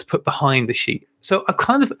thing I might be able to put behind the sheet. So I've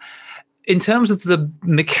kind of, in terms of the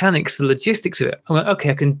mechanics, the logistics of it, I'm like,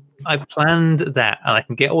 okay, I've planned that and I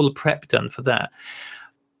can get all the prep done for that.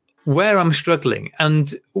 Where I'm struggling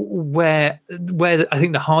and where I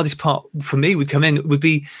think the hardest part for me would come in would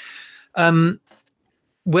be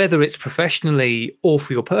whether it's professionally or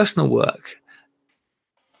for your personal work,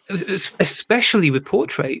 especially with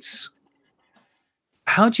portraits.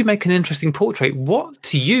 How do you make an interesting portrait? What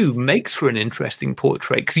to you makes for an interesting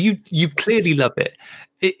portrait? Because you clearly love it.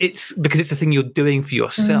 It's because it's a thing you're doing for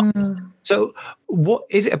yourself. So what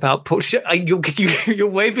is it about portrait? You're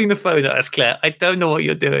waving the phone at us, Claire. I don't know what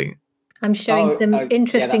you're doing. I'm showing some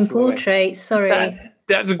interesting portraits. Sorry.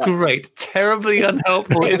 That's great. Terribly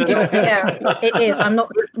unhelpful. Yeah, it is. I'm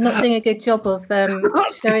not doing a good job of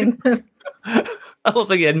showing them.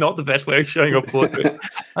 Also, not the best way of showing a portrait.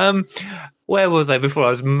 Where was I before? I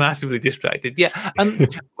was massively distracted. Yeah.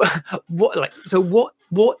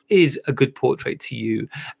 What is a good portrait to you?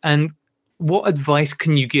 And what advice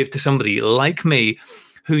can you give to somebody like me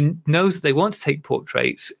who knows that they want to take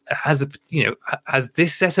portraits, has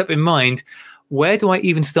this set up in mind? Where do I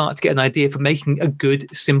even start to get an idea for making a good,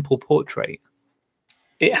 simple portrait?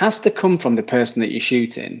 It has to come from the person that you're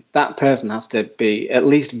shooting. That person has to be at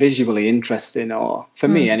least visually interesting, or for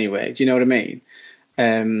me anyway. Do you know what I mean?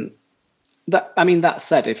 That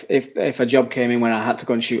said, if a job came in where I had to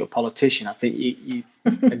go and shoot a politician, I think you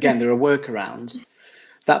again, there are workarounds.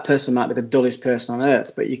 That person might be the dullest person on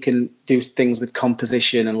earth, but you can do things with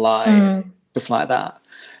composition and light, stuff like that,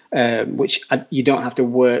 which you don't have to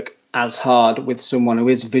work as hard with someone who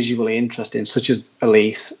is visually interesting, such as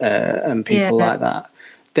Elise and people like that.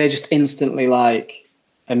 They're just instantly like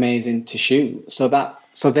amazing to shoot. So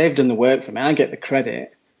they've done the work for me. I get the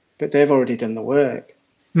credit, but they've already done the work.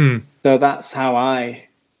 So that's how I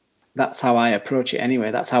approach it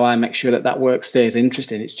anyway. That's how I make sure that work stays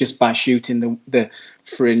interesting. It's just by shooting the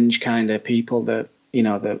fringe kind of people,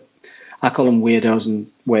 I call them weirdos and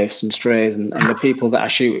waifs and strays, and the people that I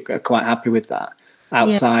shoot are quite happy with that.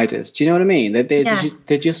 Outsiders, do you know what I mean?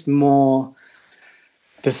 They're just more.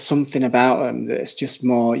 There's something about them that's just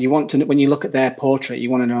more. You want to, when you look at their portrait, you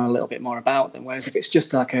want to know a little bit more about them. Whereas if it's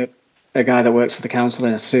just like a guy that works for the council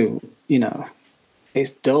in a suit,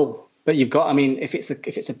 it's dull. But you've got, if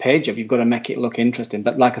it's a paid job, you've got to make it look interesting.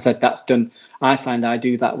 But like I said, that's done. I find I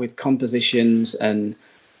do that with compositions, and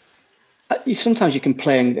sometimes you can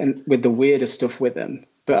play with the weirder stuff with them,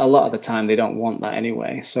 but a lot of the time they don't want that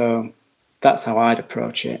anyway. So that's how I'd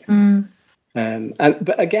approach it.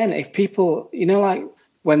 But again, if people, like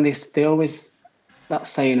when they always, that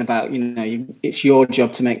saying about, it's your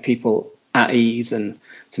job to make people at ease and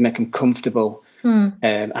to make them comfortable.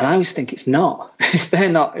 And I always think it's not. If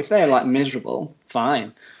they're like miserable,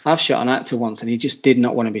 fine. I've shot an actor once and he just did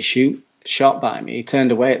not want to be shot by me. He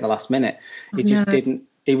turned away at the last minute. He just didn't.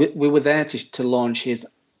 We were there to launch his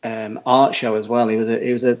art show as well. He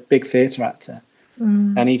was a big theatre actor.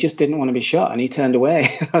 And he just didn't want to be shot, and he turned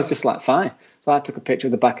away. I was just like, fine. So I took a picture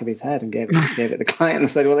of the back of his head and gave it to the client and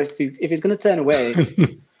said, well, if he's going to turn away,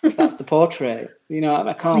 that's the portrait.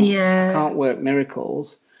 I can't work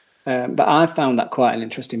miracles. But I found that quite an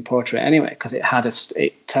interesting portrait anyway, because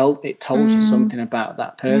it told you something about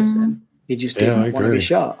that person. He just didn't want to be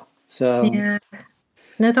shot. So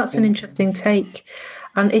no, that's an interesting take.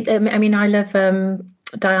 And I love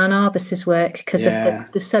Diane Arbus's work because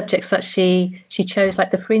of the subjects that she chose,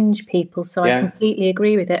 like the fringe people. So I completely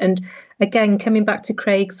agree with it. And again, coming back to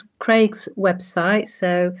Craig's website,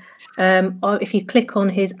 so if you click on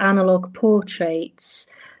his analog portraits,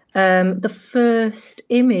 the first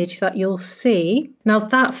image that you'll see, now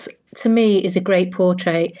that's, to me, is a great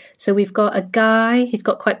portrait. So we've got a guy, he's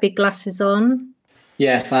got quite big glasses on.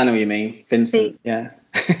 Yes, I know what you mean. Vincent,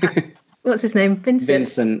 What's his name?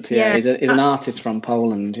 Vincent. He's an artist from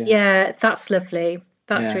Poland. Yeah, that's lovely.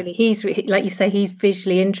 That's really, he's like you say, he's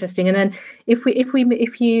visually interesting. And then if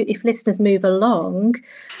listeners move along,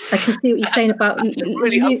 I can see what you're saying about. I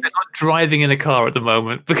really hope they're not driving in a car at the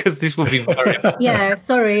moment, because this will be very.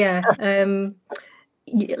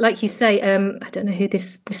 Like you say, I don't know who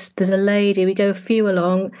this. There's a lady. We go a few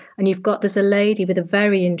along, and there's a lady with a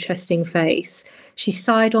very interesting face. she's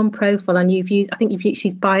side on profile, and she's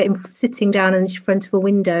sitting down in front of a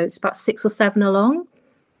window. It's about 6 or 7 along.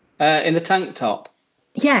 In the tank top.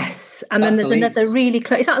 Yes, and then there's another really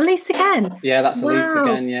close. Is that Elise again? Yeah, that's Elise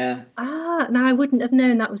again. Yeah. No, I wouldn't have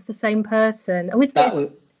known that was the same person.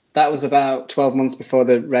 That was about 12 months before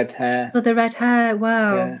the red hair. Oh, the red hair!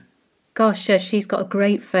 Wow. Yeah. Gosh, yeah, she's got a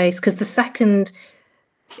great face. Because the second,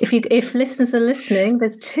 if listeners are listening,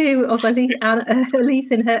 there's 2 of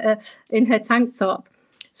Elise in her tank top.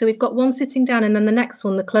 So we've got one sitting down, and then the next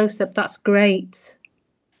one, the close up. That's great.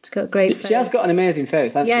 She's got a great face. She has got an amazing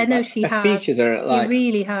face. Yeah, no, she has. Her features are like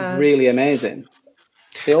really has. Really amazing.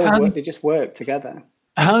 They all work. They just work together.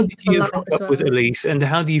 How do you hook up with Elise, and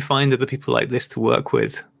how do you find other people like this to work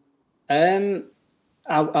with? I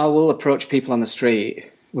will approach people on the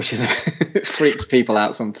street, which is freaks people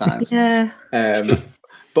out sometimes. Yeah.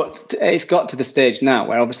 But it's got to the stage now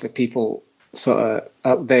where obviously people sort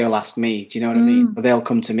of they'll ask me. Do you know what I mean? They'll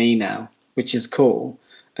come to me now, which is cool.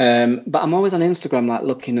 But I'm always on Instagram, like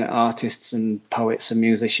looking at artists and poets and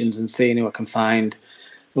musicians and seeing who I can find.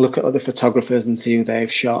 Look at other photographers and see who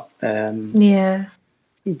they've shot. Yeah.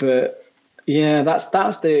 But yeah, that's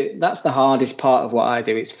the hardest part of what I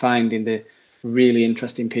do. It's finding the really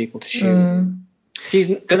interesting people to shoot. She's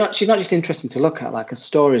not just interesting to look at. Like, her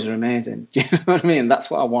stories are amazing. Do you know what I mean? That's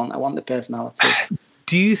what I want. I want the personality.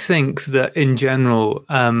 Do you think that in general,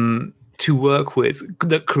 to work with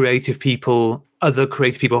that creative people, other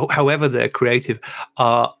creative people, however they're creative,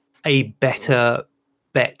 are a better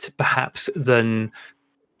bet perhaps than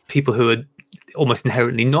people who are almost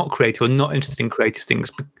inherently not creative or not interested in creative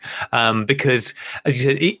things, because, as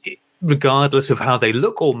you said, regardless of how they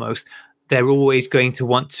look, almost they're always going to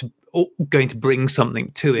bring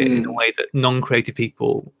something to it in a way that non-creative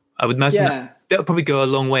people, I would imagine, that'll probably go a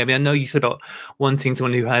long way. I mean, I know you said about wanting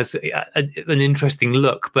someone who has an interesting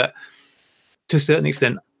look, but to a certain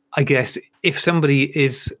extent, I guess if somebody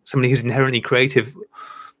is somebody who's inherently creative,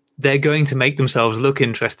 they're going to make themselves look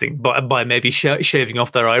interesting by maybe shaving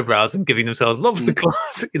off their eyebrows and giving themselves lobster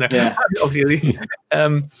claws, obviously.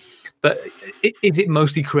 But is it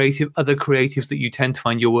mostly other creatives that you tend to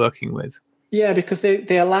find you're working with? Yeah, because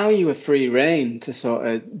they allow you a free rein to sort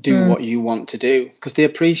of do what you want to do, because they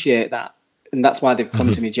appreciate that. And that's why they've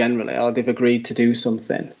come to me generally, or they've agreed to do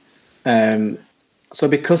something. So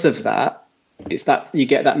because of that, it's that you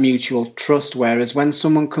get that mutual trust. Whereas when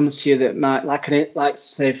someone comes to you that might, like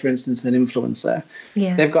say, for instance, an influencer,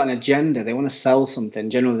 they've got an agenda. They want to sell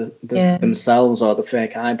something, generally themselves or the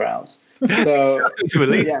fake eyebrows. So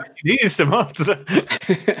you needed some after.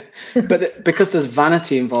 But because there's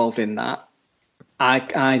vanity involved in that,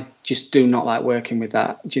 I just do not like working with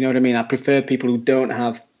that. Do you know what I mean? I prefer people who don't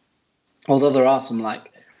have, although there are some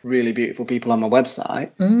like really beautiful people on my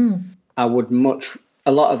website, I would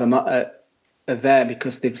a lot of them are there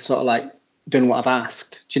because they've sort of like done what I've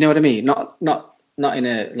asked. Do you know what I mean? Not in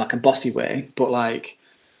a like a bossy way, but like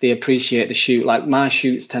they appreciate the shoot. Like my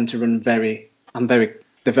shoots tend to run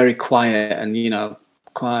they're very quiet and,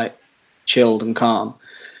 quite chilled and calm.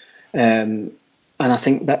 And I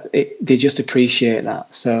think that they just appreciate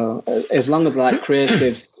that. So as long as like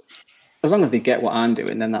creatives, as long as they get what I'm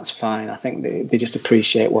doing, then that's fine. I think they just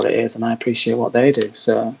appreciate what it is, and I appreciate what they do.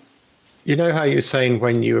 So, you know how you're saying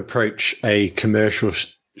when you approach a commercial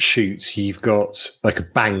shoot, you've got like a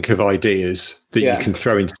bank of ideas that you can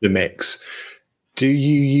throw into the mix. Do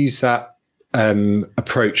you use that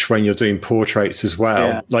approach when you're doing portraits as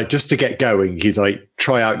well? Like just to get going, you'd like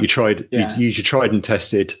you'd use your tried and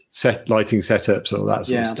tested lighting setups, all that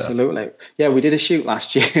sort of stuff. Absolutely. Yeah, we did a shoot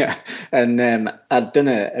last year, and I'd done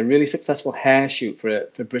a really successful hair shoot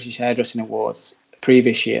for British Hairdressing Awards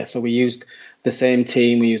previous year. So we used the same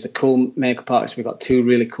team. We used a cool makeup artist. We got 2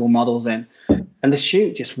 really cool models in, and the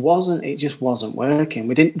shoot just wasn't working.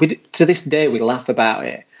 We didn't. To this day, we laugh about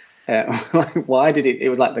it. Like, why did it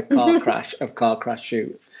was like the car crash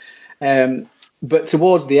shoots. But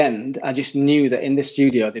towards the end, I just knew that in the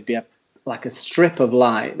studio there'd be a strip of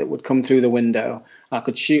light that would come through the window. I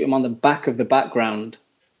could shoot them on the back of the background,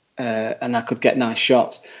 and I could get nice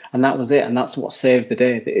shots, and that was it. And that's what saved the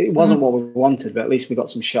day. It wasn't what we wanted, but at least we got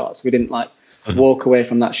some shots. We didn't walk away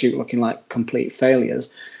from that shoot looking like complete failures.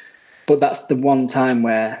 But that's the one time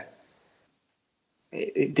where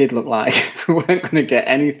it did look like we weren't going to get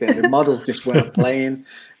anything. The models just weren't playing.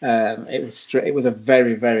 It was a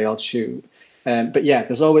very, very odd shoot. But yeah,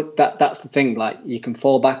 there's always that's the thing. Like, you can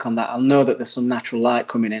fall back on that. I'll know that there's some natural light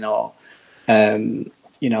coming in, or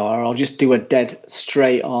or I'll just do a dead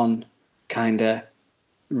straight on kind of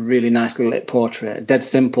really nicely lit portrait, dead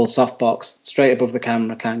simple softbox straight above the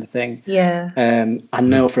camera kind of thing. Yeah. I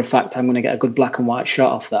know for a fact I'm going to get a good black and white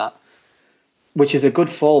shot off that. which is a good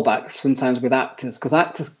fallback sometimes with actors, because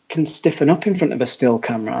actors can stiffen up in front of a still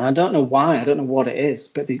camera. And I don't know why, I don't know what it is,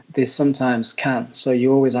 but they sometimes can. So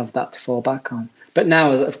you always have that to fall back on. But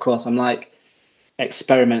now, of course, I'm like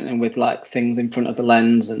experimenting with like things in front of the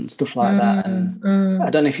lens and stuff like that. And I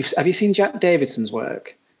don't know if have you seen Jack Davidson's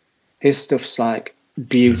work? His stuff's like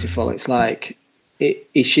beautiful. It's like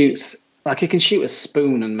he shoots, like he can shoot a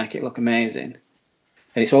spoon and make it look amazing.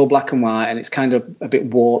 And it's all black and white, and it's kind of a bit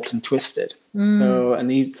warped and twisted. So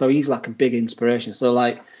he's like a big inspiration. So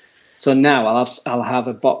now I'll have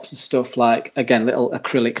a box of stuff like, again, little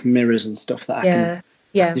acrylic mirrors and stuff that I can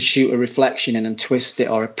just shoot a reflection in and twist it,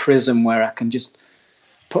 or a prism where I can just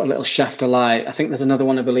put a little shaft of light. I think there's another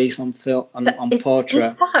one of Elise on portrait.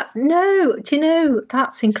 Is that? No, do you know,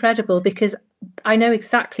 that's incredible, because I know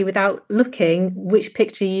exactly without looking which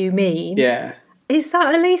picture you mean. Yeah. Is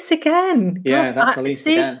that Elise again? Yeah, that's Elise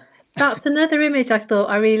again. That's another image I thought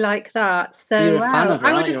I really like that. So You're a fan of her,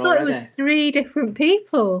 I would have thought it was 3 different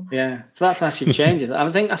people. Yeah, so that's how she changes.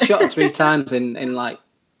 I think I shot her 3 times in like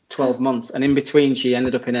 12 months, and in between she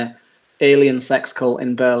ended up in a alien sex cult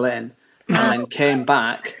in Berlin, and then came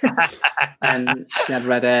back, and she had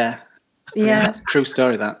red hair. Yeah, that's a true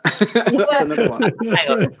story. That's another one.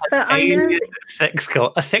 Hang on, alien sex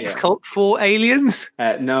cult? A sex cult for aliens?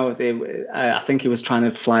 No, I think he was trying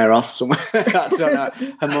to fly her off somewhere. I don't know.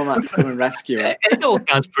 Her mum had to come and rescue her. It all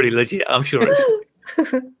sounds pretty legit. I'm sure it's.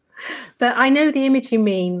 But I know the image you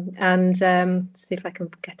mean, and see if I can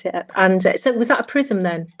get it up. And so, was that a prism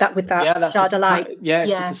then? That with that shard of light?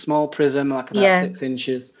 It's just a small prism, like about 6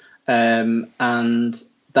 inches, and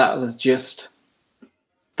that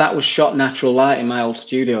was shot natural light in my old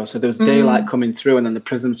studio. So there was daylight coming through, and then the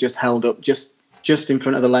prism's just held up just in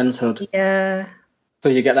front of the lens hood. Yeah. So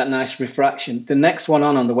you get that nice refraction. The next one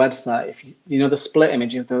on the website, if you know the split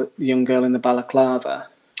image of the young girl in the balaclava.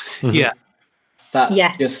 Yeah. That's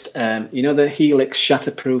just the Helix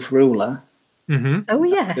shatterproof ruler. Mm-hmm. Oh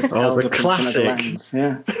yeah. The classic.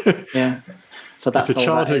 Yeah. So that's a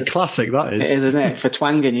childhood classic, that is. It is, isn't it? For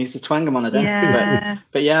twanging, you used to twang them on a desk. Yeah.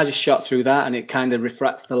 But I just shot through that, and it kind of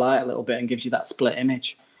refracts the light a little bit and gives you that split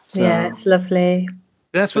image. So, yeah, it's lovely.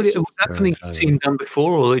 That's something you've seen done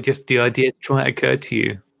before, or just the idea to try it occurred to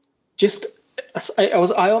you? I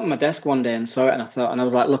opened my desk one day and saw it, and I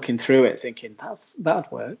was like looking through it, thinking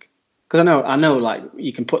that'd work. Because I know, like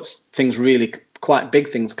you can put things really quite big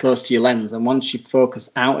things close to your lens, and once you focus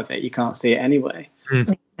out of it, you can't see it anyway.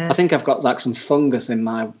 Mm. I think I've got like some fungus in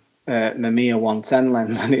my Mamiya 110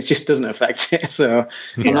 lens, and it just doesn't affect it, so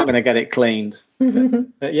I'm not going to get it cleaned.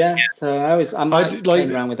 But I'm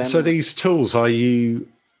playing around with them. So these tools, are you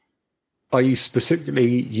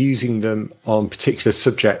specifically using them on particular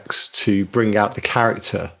subjects to bring out the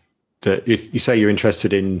character? That if you say you're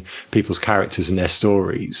interested in people's characters and their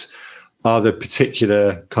stories, are there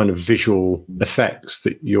particular kind of visual effects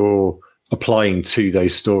that you're applying to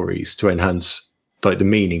those stories to enhance like the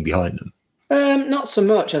meaning behind them? Not so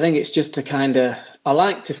much. I think it's just I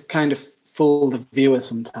like to kind of fool the viewer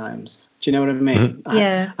sometimes. Do you know what I mean?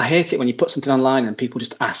 Yeah. I hate it when you put something online and people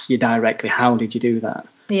just ask you directly, how did you do that?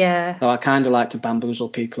 Yeah. So I kind of like to bamboozle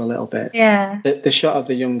people a little bit. Yeah. The shot of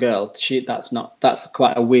the young girl, that's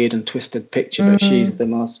quite a weird and twisted picture, but she's the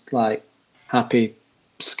most like happy,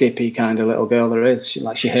 skippy kind of little girl there is.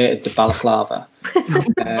 She hated the balaclava.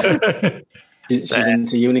 She's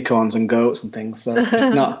into unicorns and goats and things, so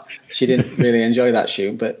she didn't really enjoy that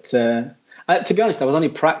shoot. But to be honest, I was only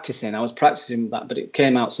practicing. I was practicing that, but it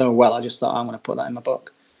came out so well. I just thought I'm going to put that in my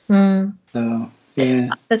book. So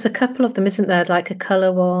yeah, there's a couple of them, isn't there? Like a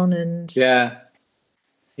colour one and yeah.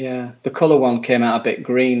 The colour one came out a bit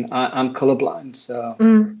green. I'm colourblind, so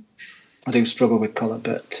I do struggle with colour.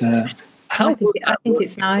 But I think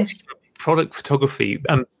it's nice. Product photography.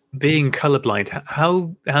 Being colorblind,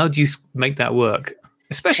 how do you make that work?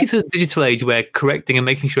 Especially to the digital age where correcting and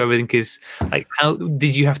making sure everything is like, how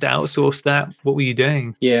did you have to outsource that? What were you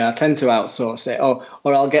doing? Yeah, I tend to outsource it, or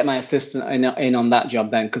I'll get my assistant in on that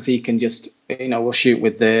job then, because he can just, we'll shoot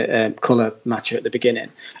with the color matcher at the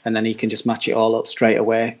beginning, and then he can just match it all up straight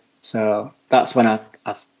away. So that's when I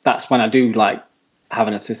do like have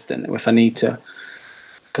an assistant if I need to,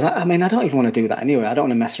 because I don't even want to do that anyway. I don't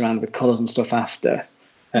want to mess around with colors and stuff after.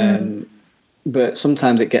 But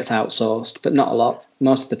sometimes it gets outsourced, but not a lot.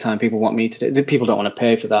 Most of the time people want me to do it. People don't want to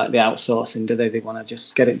pay for that, the outsourcing, do they? They want to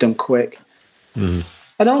just get it done quick. And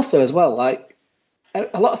also as well, like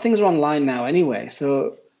a lot of things are online now anyway.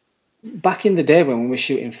 So back in the day when we were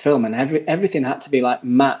shooting film and everything had to be like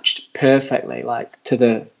matched perfectly, like to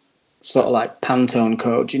the sort of like Pantone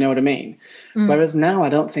code, do you know what I mean? Whereas now I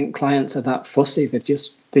don't think clients are that fussy. They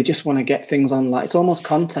just want to get things online. It's almost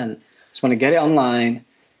content. Just want to get it online,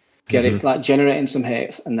 get it like generating some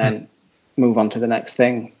hits, and then move on to the next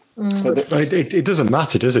thing. So it doesn't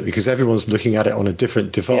matter, does it? Because everyone's looking at it on a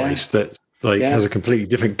different device that has a completely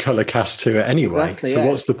different color cast to it anyway. Exactly, so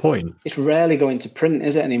what's the point? It's rarely going to print,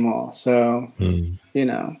 is it, anymore? So you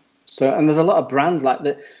know, and there's a lot of brands like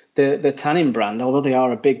the tanning brand. Although they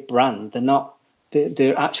are a big brand,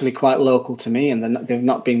 they're actually quite local to me, and they've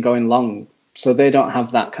not been going long, so they don't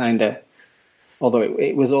have that kind of. Although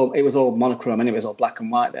it was all monochrome and it was all black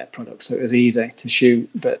and white, their products, so it was easy to shoot.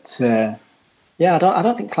 But I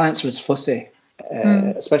don't think clients are as fussy,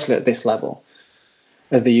 especially at this level,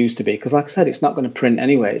 as they used to be. Because, like I said, it's not going to print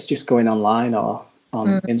anyway. It's just going online or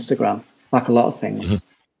on Instagram, like a lot of things.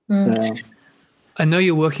 So, I know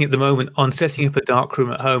you're working at the moment on setting up a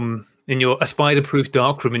darkroom at home a spider-proof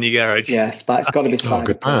darkroom in your garage. Yeah, it's got to be spider. Oh,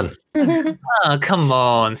 good man. Oh, come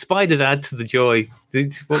on. Spiders add to the joy.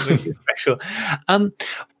 It's what makes it special.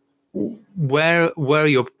 Where are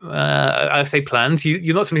your, I say plans?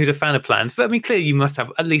 You're not somebody who's a fan of plans, but I mean, clearly you must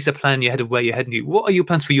have at least a plan in your head of where you're heading to. What are your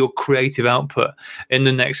plans for your creative output in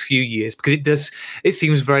the next few years? Because it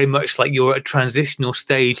seems very much like you're at a transitional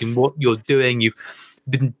stage in what you're doing. You've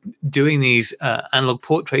been doing these analog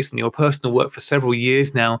portraits in your personal work for several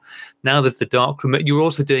years now. Now there's the darkroom. You're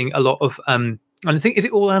also doing a lot of, and I think, is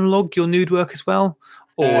it all analog, your nude work as well?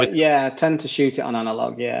 Or I tend to shoot it on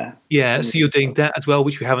analog, Yeah, so you're doing that as well,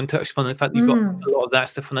 which we haven't touched upon. In fact, you've got a lot of that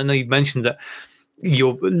stuff. And I know you've mentioned that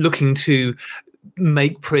you're looking to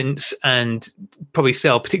make prints and probably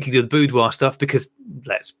sell, particularly the boudoir stuff, because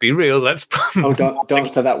let's be real, that's... Oh, don't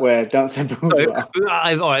say that word. Don't say boudoir.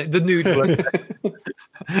 All right, the nude work.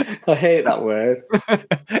 I hate that word.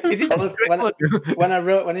 Is it when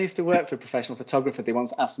I used to work for a professional photographer, they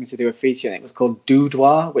once asked me to do a feet and it was called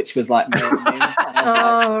doudoir, which was like male news. And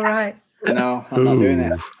I was like, right. No, I'm not doing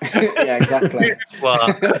it. Yeah, exactly. Well,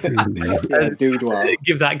 doudoir.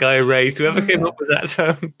 Give that guy a raise. Whoever came up with that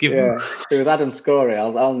term, give him. It was Adam Scorey.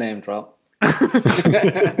 I'll name drop.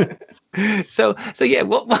 So yeah,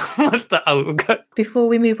 what's that? Oh, before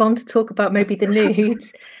we move on to talk about maybe the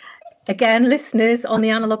nudes, again, listeners, on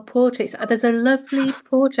the analog portraits, there's a lovely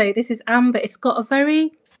portrait. This is Amber. It's got a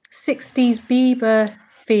very 60s Bieber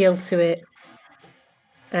feel to it.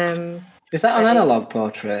 Is that an analog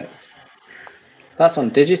portrait? That's on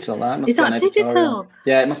digital. Is that digital?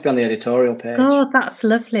 Yeah, it must be on the editorial page. God, that's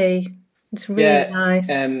lovely. It's really nice.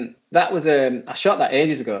 That was I shot that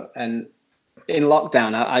ages ago, and in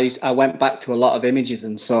lockdown, I went back to a lot of images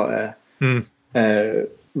and sort of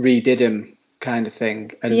redid them, kind of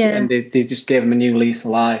thing, and they just gave them a new lease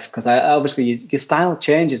of life, because obviously your style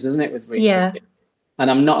changes, doesn't it, with retouching?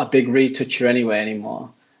 And I'm not a big retoucher anyway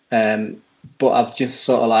anymore. But I've just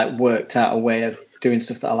sort of like worked out a way of doing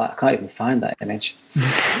stuff that I can't even find that image.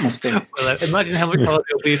 Must be. Well, imagine how much harder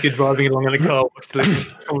it'll be if you're driving along in a car. So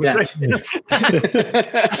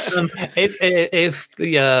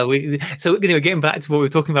anyway, getting back to what we were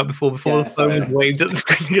talking about before the phone was waved at the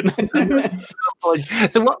screen.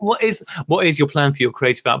 So what is your plan for your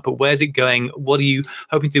creative output? Where's it going? What are you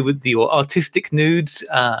hoping to do with your artistic nudes?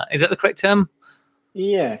 Is that the correct term?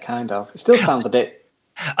 Yeah, kind of. It still sounds a bit.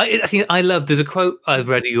 I think there's a quote I've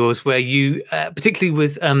read of yours where you, particularly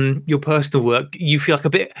with your personal work, you feel like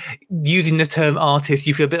a bit, using the term artist,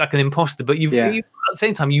 you feel a bit like an imposter, but you at the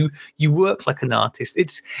same time, you work like an artist.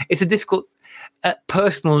 It's a difficult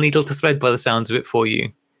personal needle to thread by the sounds of it for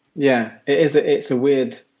you. Yeah, it is. It's a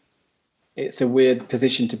weird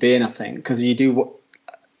position to be in, I think, because you do what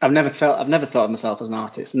I've never thought of myself as an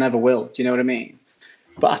artist, never will. Do you know what I mean?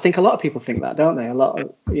 But I think a lot of people think that, don't they? A lot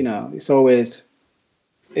of,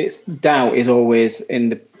 doubt is always in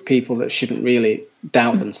the people that shouldn't really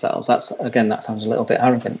doubt themselves. That sounds a little bit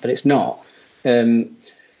arrogant, but it's not. I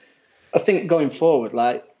think going forward,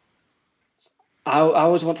 like I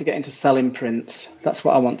always want to get into selling prints. That's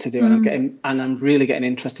what I want to do, and I'm really getting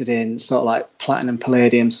interested in sort of like platinum,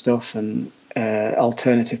 palladium stuff and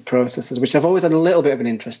alternative processes, which I've always had a little bit of an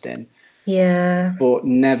interest in. Yeah, but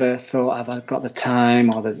never thought I've got the time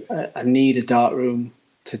or I need a darkroom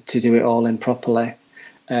to do it all in properly.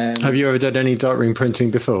 Have you ever done any darkroom printing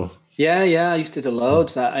before? Yeah, I used to do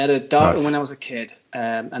loads. I had a darkroom when I was a kid,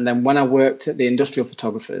 and then when I worked at the industrial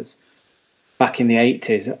photographers back in the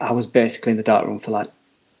 80s, I was basically in the darkroom for like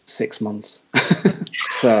 6 months.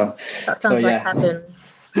 So that sounds like heaven.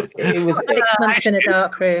 It was 6 months in a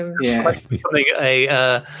darkroom. Yeah, I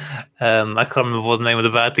can't remember what the name of the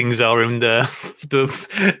bad things are in the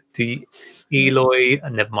Eloy,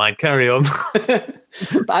 and never mind, carry on.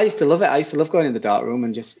 But I used to love it. I used to love going in the darkroom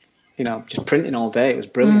and just printing all day. It was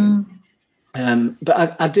brilliant.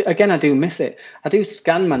 But I do miss it. I do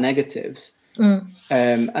scan my negatives,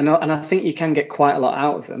 And I think you can get quite a lot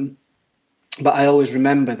out of them. But I always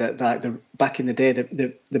remember that like back in the day,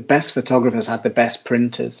 the best photographers had the best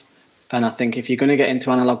printers. And I think if you're going to get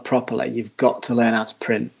into analog properly, you've got to learn how to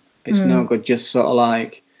print. It's no good just sort of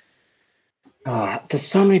like, there's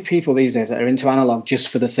so many people these days that are into analog just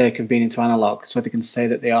for the sake of being into analog so they can say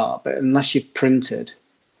that they are. But unless you've printed,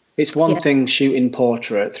 it's one thing shooting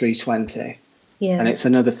portrait at 320. Yeah. And it's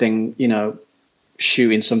another thing,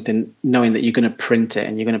 shooting something, knowing that you're going to print it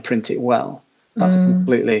and you're going to print it well. That's a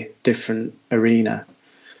completely different arena.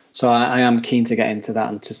 So I am keen to get into that,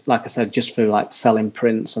 and just like I said, just for like selling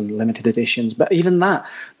prints and limited editions. But even that,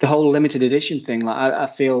 the whole limited edition thing, like I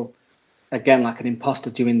feel again like an imposter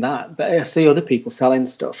doing that. But I see other people selling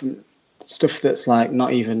stuff and stuff that's like it's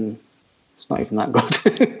not even that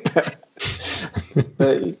good.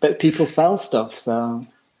 but people sell stuff, so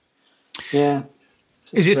yeah.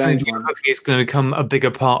 Is this something you're hoping is going to become a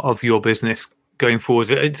bigger part of your business going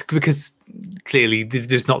forward? It's because clearly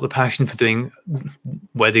there's not the passion for doing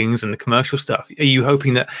weddings and the commercial stuff. Are you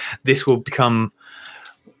hoping that this will become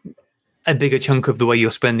a bigger chunk of the way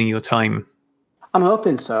you're spending your time? I'm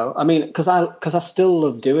hoping so. I mean, because I still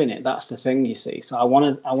love doing it. That's the thing, you see. So I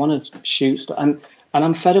want to shoot stuff, and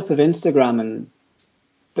I'm fed up with Instagram and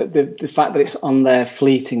the fact that it's on there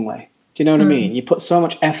fleetingly. Do you know what I mean? You put so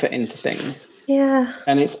much effort into things,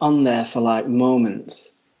 and it's on there for like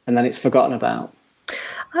moments, and then it's forgotten about.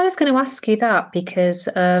 I was going to ask you that because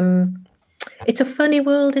it's a funny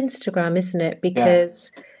world, Instagram, isn't it?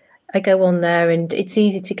 Because I go on there and it's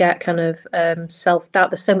easy to get kind of self-doubt.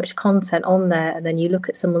 There's so much content on there, and then you look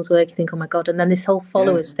at someone's work, you think, oh my God. And then this whole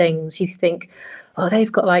followers things, you think, oh,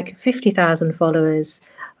 they've got like 50,000 followers.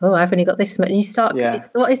 Oh, I've only got this much. And you start,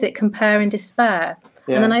 what is it, compare and despair.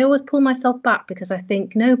 Yeah. And then I always pull myself back because I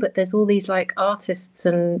think, no, but there's all these like artists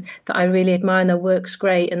and that I really admire and their work's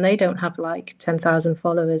great, and they don't have like 10,000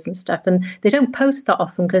 followers and stuff. And they don't post that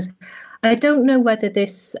often because I don't know whether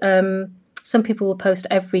this, some people will post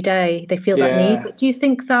every day. They feel that need. But do you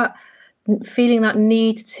think that feeling that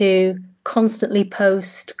need to constantly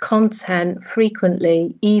post content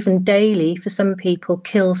frequently, even daily, for some people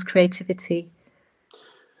kills creativity?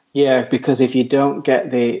 Yeah, because if you don't get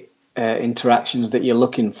the interactions that you're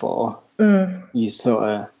looking for,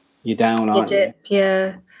 you're down, aren't you?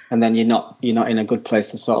 Yeah. And then you're not in a good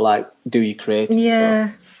place to sort of like do your creative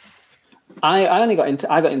stuff. I got into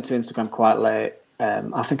Instagram quite late.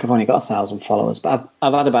 I think I've only got 1,000 followers, but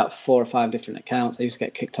I've had about 4 or 5 different accounts. I used to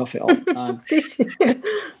get kicked off it all the time.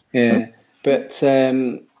 Yeah, but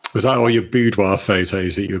was that all your boudoir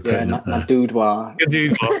photos that you were putting up there? My boudoir. Your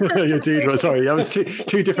boudoir. Your boudoir. Sorry, that was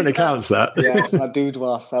two different accounts. That. Yeah, it's my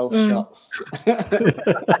boudoir self shots.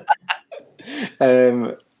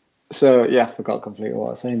 So I forgot completely what I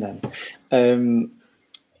was saying then.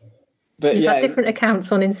 But You've had different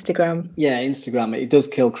accounts on Instagram. Yeah, Instagram, it does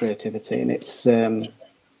kill creativity, and it's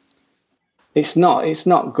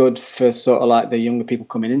not good for sort of like the younger people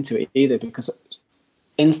coming into it either, because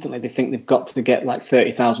instantly they think they've got to get like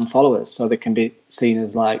 30,000 followers so they can be seen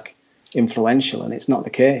as like influential, and it's not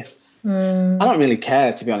the case. I don't really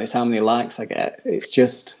care, to be honest, how many likes I get. It's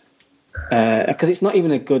just because it's not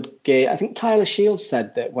even a good gauge. I think Tyler Shields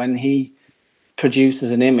said that when he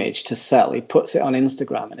produces an image to sell, he puts it on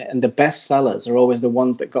Instagram, and the best sellers are always the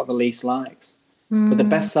ones that got the least likes. But the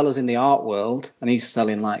best sellers in the art world, and he's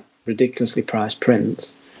selling like ridiculously priced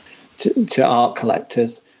prints to art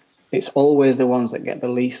collectors, it's always the ones that get the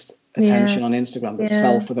least attention on Instagram that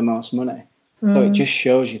sell for the most money. So it just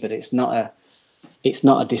shows you that it's not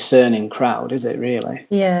a discerning crowd, is it really?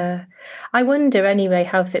 Yeah. I wonder anyway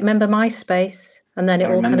remember MySpace? And then it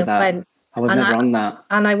all kind of went. I was never on that.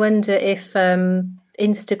 And I wonder if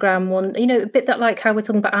Instagram a bit that like how we're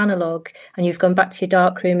talking about analog, and you've gone back to your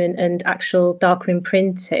darkroom and actual darkroom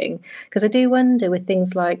printing. Because I do wonder with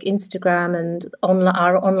things like Instagram and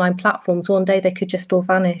our online platforms, one day they could just all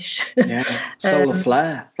vanish. Yeah, solar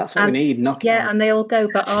flare. That's what we need. Yeah, and they all go,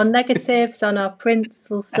 but our negatives and our prints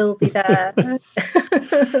will still be there.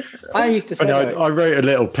 I used to say I wrote a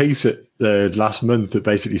little piece last month that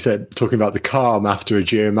basically talking about the calm after a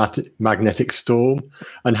geomagnetic storm,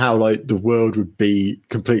 and how like the world would be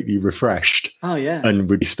completely refreshed. Oh yeah, and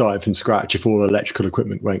would be starting from scratch if all electrical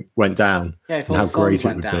equipment went down. Yeah, if all how great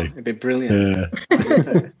it would be. It'd be brilliant.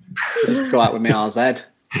 Yeah. Just go out with my RZ.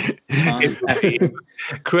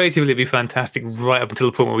 Creatively, it'd be fantastic right up until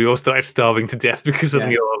the point where we all started starving to death because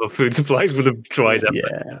suddenly all the food supplies would have dried up.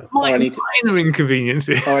 Yeah, minor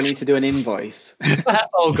inconveniences. Or I need to do an invoice.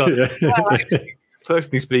 Oh god. Yeah. Well, actually,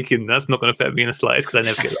 personally speaking, that's not going to affect me in the slightest because I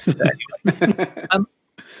never get that anyway.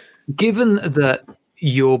 Given that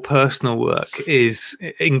your personal work is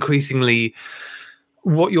increasingly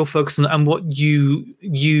what you're focused on and what you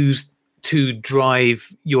use to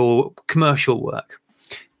drive your commercial work.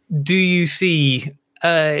 Do you see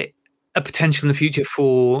a potential in the future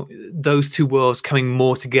for those two worlds coming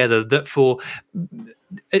more together, that for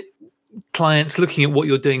clients looking at what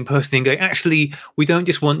you're doing personally and going, actually, we don't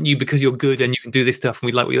just want you because you're good and you can do this stuff and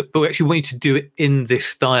we like what but we actually want you to do it in this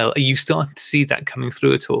style? Are you starting to see that coming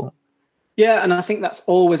through at all? Yeah, and I think that's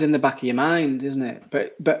always in the back of your mind, isn't it?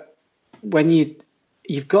 But when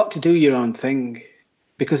you've got to do your own thing,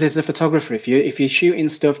 because as a photographer, if you're shooting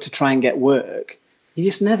stuff to try and get work, you're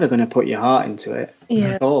just never going to put your heart into it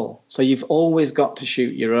at all. So you've always got to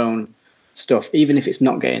shoot your own stuff, even if it's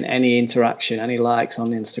not getting any interaction, any likes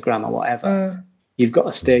on Instagram or whatever. You've got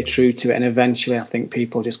to stay true to it, and eventually I think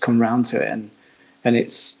people just come round to it. And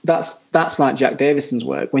that's like Jack Davison's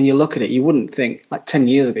work. When you look at it, you wouldn't think, like 10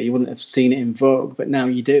 years ago, you wouldn't have seen it in Vogue, but now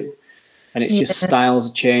you do. And it's just styles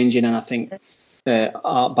are changing, and I think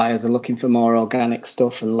art buyers are looking for more organic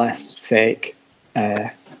stuff and less fake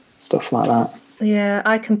stuff like that. Yeah,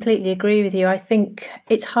 I completely agree with you. I think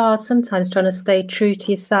it's hard sometimes trying to stay true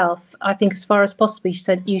to yourself. I think as far as possible,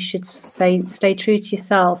 you should stay true to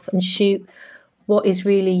yourself and shoot what is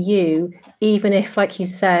really you, even if, like you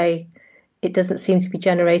say, it doesn't seem to be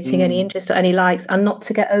generating any interest or any likes, and not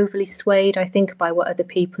to get overly swayed, I think, by what other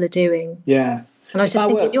people are doing. Yeah. And I was just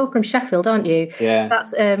thinking, you're from Sheffield, aren't you? Yeah.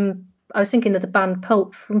 That's I was thinking of the band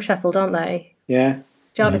Pulp from Sheffield, aren't they? Yeah.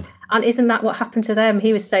 Jarvis. And isn't that what happened to them?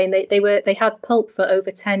 He was saying they had Pulp for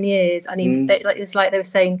over 10 years, and it was like they were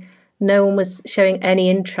saying no one was showing any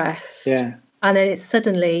interest. Yeah. And then it's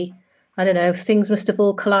suddenly, I don't know, things must have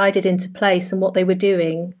all collided into place, and what they were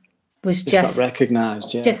doing was just not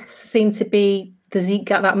recognised. Yeah. Just seemed to be the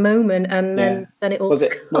Zeke at that moment, and then it all was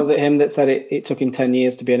it him that said it took him 10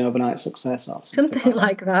 years to be an overnight success or something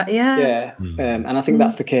like that? Yeah. And I think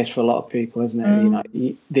that's the case for a lot of people, isn't it?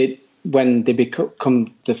 You know, when they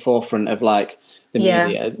become the forefront of like the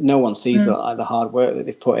media, no one sees like the hard work that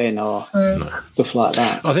they've put in or stuff like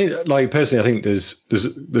that. I think, like personally, I think there's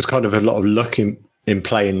kind of a lot of luck in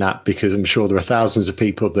playing that, because I'm sure there are thousands of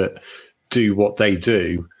people that do what they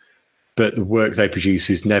do, but the work they produce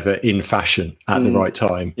is never in fashion at the right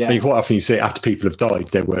time. Yeah. And quite often you see it after people have died,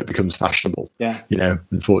 their work becomes fashionable. Yeah. You know,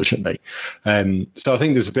 unfortunately. So I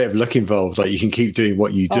think there's a bit of luck involved. Like, you can keep doing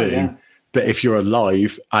what you do, but if you're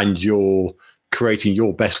alive and you're creating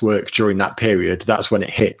your best work during that period, that's when it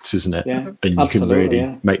hits, isn't it? Yeah. And you can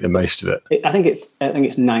really make the most of it. I think it's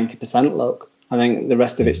 90% luck. I think the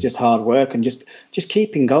rest of it's just hard work and just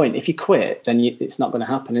keeping going. If you quit, then it's not going to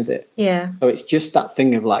happen, is it? Yeah. So it's just that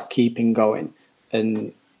thing of like keeping going,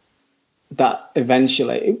 and that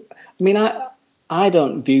eventually. I mean, I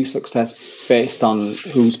don't view success based on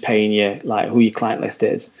who's paying you, like who your client list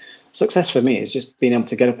is. Success for me is just being able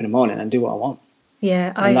to get up in the morning and do what I want.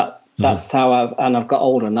 Yeah, and that's how I've got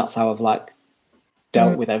older, and that's how I've like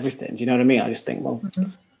dealt with everything. Do you know what I mean? I just think, well.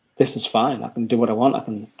 This is fine. I can do what I want. I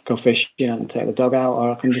can go fishing and take the dog out,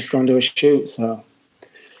 or I can just go and do a shoot. So,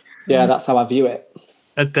 yeah, that's how I view it.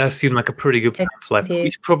 That does seem like a pretty good plan for life.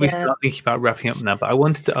 We should probably start thinking about wrapping up now. But I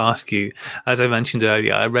wanted to ask you, as I mentioned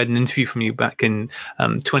earlier, I read an interview from you back in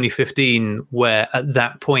 2015, where at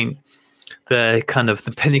that point, the kind of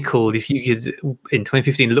the pinnacle, if you could in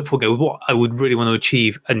 2015 look for, go, what I would really want to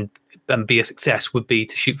achieve and be a success would be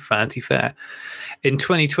to shoot for Vanity Fair. In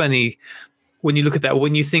 2020. When you look at that,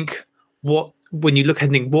 when you think when you look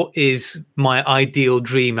at it, what is my ideal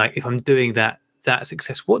dream? Like, if I'm doing that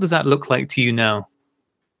success, what does that look like to you now?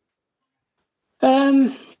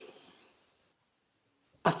 I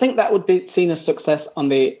think that would be seen as success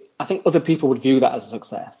I think other people would view that as a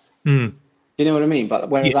success. Do you know what I mean? But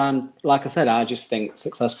whereas I'm, like I said, I just think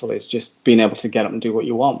successful is just being able to get up and do what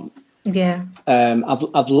you want. Yeah.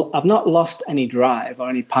 I've not lost any drive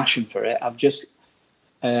or any passion for it. I've just,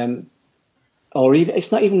 or even,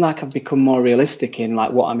 it's not even like I've become more realistic in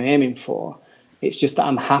like what I'm aiming for. It's just that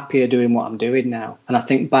I'm happier doing what I'm doing now. And I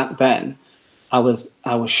think back then I was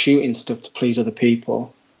shooting stuff to please other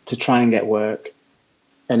people, to try and get work,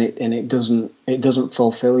 and it doesn't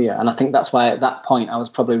fulfill you. And I think that's why at that point I was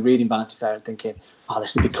probably reading Vanity Fair and thinking, oh,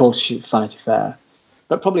 this would be cool to shoot for Vanity Fair.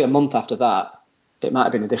 But probably a month after that, it might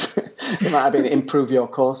have been it might have been improve your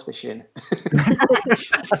course fishing. You know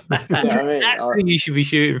what I mean? That's what you should be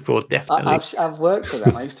shooting for, definitely. I've worked for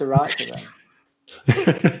them. I used to write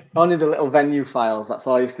for them. Only the little venue files. That's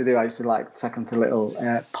all I used to do. I used to like take them to little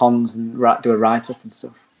ponds and do a write up and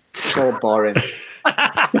stuff. So boring. Edit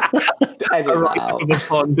that out. The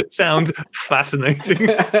pond. It sounds fascinating.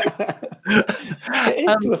 It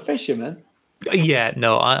is to a fisherman. Yeah,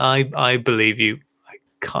 no, I believe you.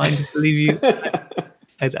 kind of believe you.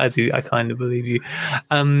 I do. I kind of believe you.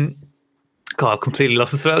 God, I've completely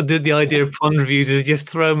lost the thread. The idea of pond reviews has just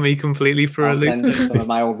thrown me completely for a loop. Send you some of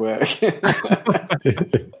my old work.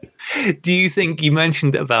 Do you think you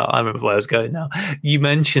mentioned about? I remember where I was going now. You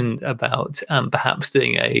mentioned about perhaps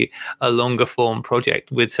doing a longer form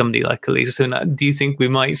project with somebody like Elise. So now, do you think we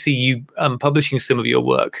might see you publishing some of your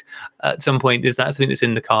work at some point? Is that something that's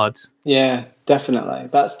in the cards? Yeah, definitely.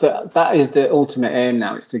 That is the ultimate aim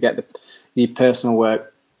now. Is to get the personal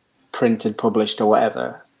work printed, published, or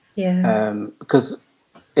whatever. Yeah. Because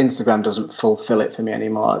Instagram doesn't fulfill it for me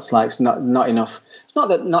anymore. It's like it's not enough. It's not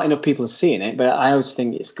that not enough people are seeing it, but I always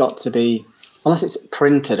think it's got to be, unless it's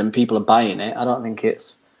printed and people are buying it. I don't think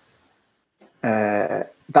it's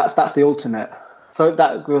that's the ultimate. So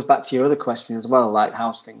that goes back to your other question as well, like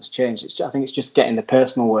how's things changed. I think it's just getting the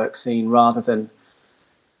personal work seen rather than,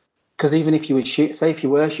 because even if you would if you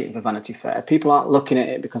were shooting for Vanity Fair, people aren't looking at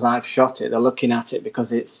it because I've shot it. They're looking at it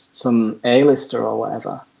because it's some A-lister or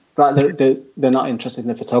whatever. But they're not interested in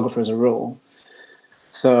the photographer as a rule.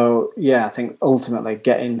 So yeah, I think ultimately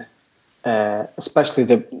getting, especially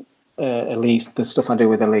the Elise, the stuff I do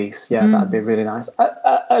with Elise, that'd be really nice.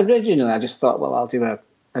 Originally, I just thought, well, I'll do a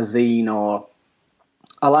zine, or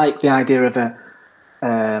I like the idea of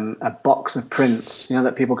a box of prints,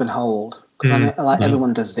 that people can hold. Because I like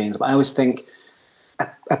everyone does zines, but I always think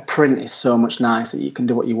a print is so much nicer. You can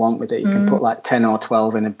do what you want with it. You can put like 10 or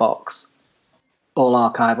 12 in a box. All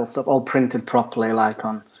archival stuff, all printed properly, like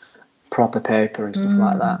on proper paper and stuff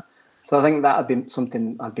like that. So I think that would be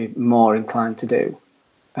something I'd be more inclined to do,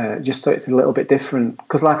 just so it's a little bit different.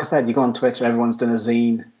 Because like I said, you go on Twitter, everyone's done a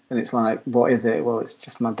zine, and it's like, what is it? Well, it's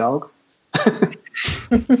just my dog.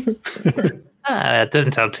 That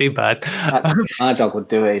doesn't sound too bad. My dog would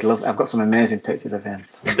do it. I've got some amazing pictures of him.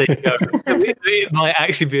 So. There you go. It might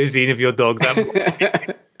actually be a zine of your dog.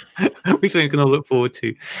 Which something we can all look forward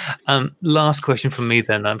to. Last question from me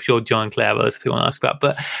then. I'm sure John and Claire have others if you want to ask about.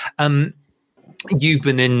 But you've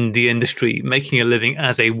been in the industry making a living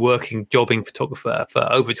as a jobbing photographer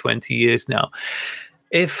for over 20 years now.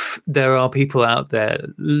 If there are people out there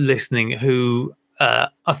listening who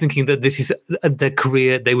are thinking that this is their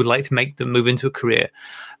career, they would like to make them move into a career,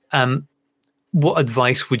 what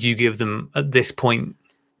advice would you give them at this point?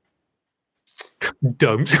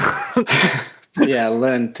 Don't. Yeah,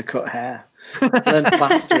 learn to cut hair. Learn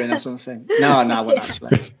plastering or something. No, I wouldn't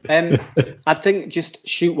actually. I think just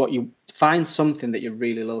shoot find something that you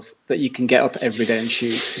really love, that you can get up every day and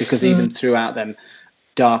shoot. Because even throughout them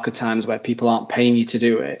darker times where people aren't paying you to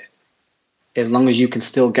do it, as long as you can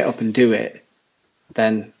still get up and do it,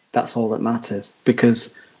 then that's all that matters.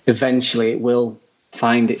 Because eventually it will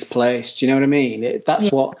find its place. Do you know what I mean?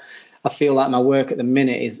 That's what I feel like my work at the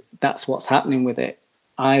minute is. That's what's happening with it.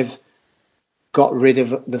 I've got rid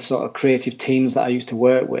of the sort of creative teams that I used to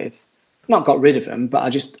work with. Not got rid of them,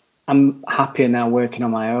 but I'm happier now working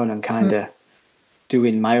on my own and kind of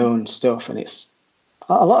doing my own stuff. And it's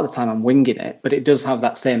a lot of the time I'm winging it, but it does have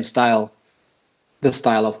that same style, the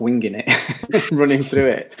style of winging it, running through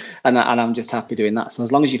it. And I'm just happy doing that. So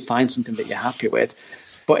as long as you find something that you're happy with.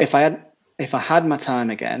 But if I had my time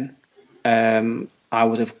again, I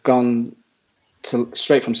would have gone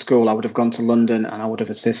straight from school. I would have gone to London and I would have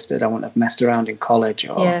assisted. I wouldn't have messed around in college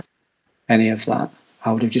or any of that.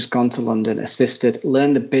 I would have just gone to London, assisted,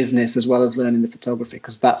 learned the business as well as learning the photography,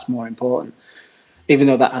 because that's more important. Even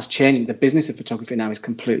though that has changed, the business of photography now is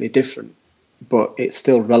completely different, but it's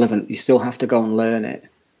still relevant. You still have to go and learn it.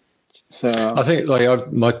 So I think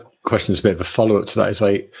my question is a bit of a follow-up to that. Is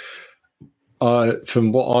like,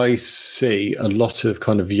 from what I see, a lot of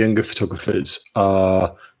kind of younger photographers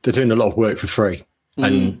they're doing a lot of work for free,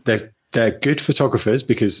 and they're good photographers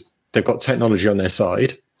because they've got technology on their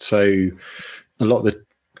side. So a lot of the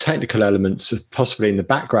technical elements are possibly in the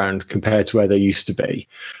background compared to where they used to be,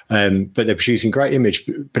 but they're producing great image,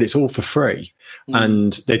 but it's all for free,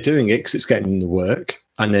 and they're doing it because it's getting them the work,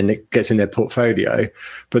 and then it gets in their portfolio.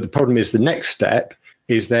 But the problem is the next step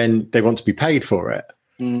is then they want to be paid for it.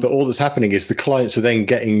 But all that's happening is the clients are then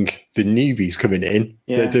getting the newbies coming in.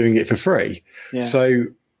 They're doing it for free. So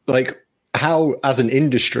like, how, as an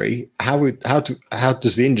industry, how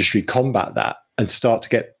does the industry combat that and start to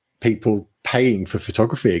get people paying for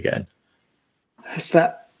photography again? It's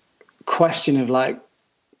that question of like,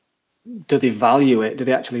 do they value it? Do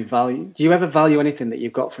they actually value? Do you ever value anything that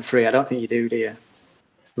you've got for free? I don't think you do you?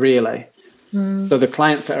 Really? So the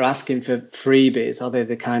clients that are asking for freebies, are they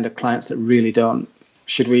the kind of clients that really don't?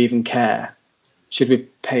 Should we even care? Should we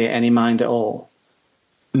pay any mind at all?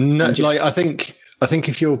 No, I think I think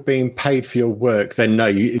if you're being paid for your work, then no,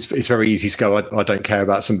 it's very easy to go, I don't care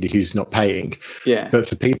about somebody who's not paying. Yeah. But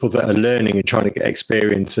for people that are learning and trying to get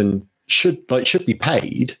experience and should be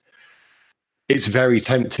paid, it's very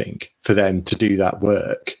tempting for them to do that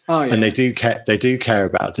work. Oh, yeah. And they do care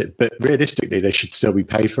about it. But realistically, they should still be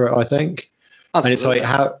paid for it, I think. Absolutely. And it's like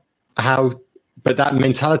how but that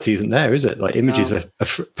mentality isn't there, is it? Like images are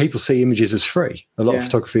people see images as free. A lot of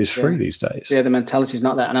photography is free these days. Yeah, the mentality is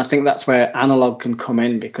not there, and I think that's where analog can come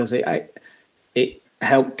in, because it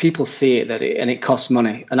helps people see it and it costs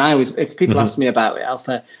money. And I always, if people ask me about it, I'll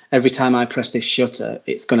say every time I press this shutter,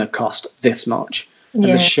 it's going to cost this much, and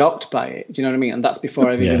they're shocked by it. Do you know what I mean? And that's before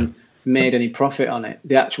I've even made any profit on it.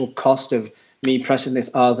 The actual cost of me pressing this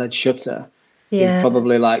RZ shutter is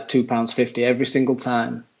probably like £2.50 every single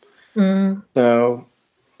time. So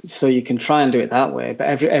you can try and do it that way, but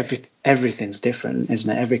everything's different, isn't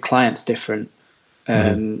it? Every client's different.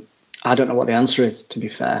 I don't know what the answer is, to be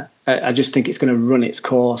fair. I just think it's going to run its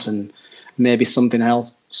course, and maybe something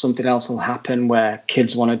else will happen where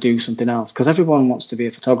kids want to do something else, because everyone wants to be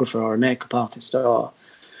a photographer or a makeup artist, and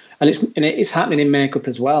it's happening in makeup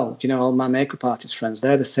as well. You know, all my makeup artist friends,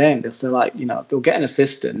 they're the same. They're like, you know, they'll get an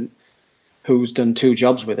assistant who's done 2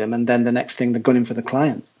 jobs with him, and then the next thing they're gunning for the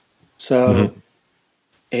client. So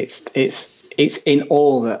it's in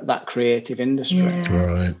all that creative industry.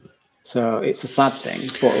 Right. So it's a sad thing,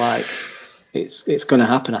 but like it's going to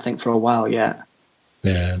happen, I think, for a while yet.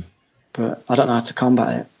 Yeah. But I don't know how to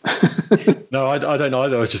combat it. No, I don't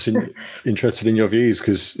either. I was just interested in your views,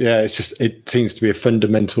 because it seems to be a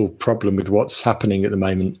fundamental problem with what's happening at the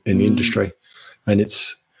moment in the industry, and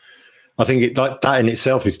I think like that in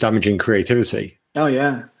itself is damaging creativity. Oh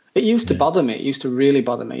yeah. It used to bother me. It used to really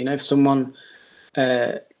bother me. You know, if someone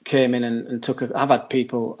came in and took I've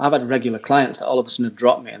had regular clients that all of a sudden have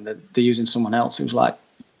dropped me, and they're using someone else who's like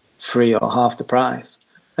free or half the price.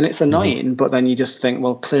 And it's annoying, but then you just think,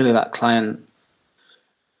 well, clearly that client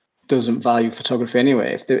doesn't value photography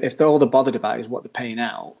anyway. If they're all they're bothered about is what they're paying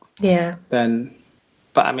out, then,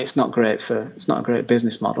 but I mean, it's not a great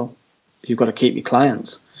business model. You've got to keep your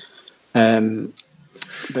clients.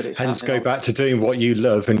 But it's hence go back to doing what you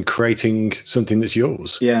love and creating something that's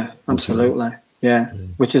yours. Yeah, absolutely. Yeah.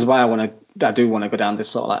 Which is why I do want to go down this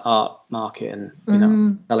sort of like art market and, you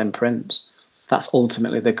know, selling prints. That's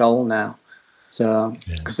ultimately the goal now. So,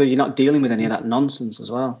 because you're not dealing with any of that nonsense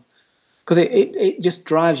as well. Because it just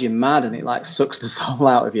drives you mad, and it like sucks the soul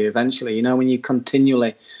out of you eventually. You know, when you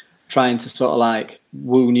continually trying to sort of like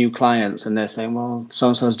woo new clients, and they're saying, well,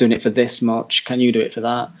 so-and-so's doing it for this much, can you do it for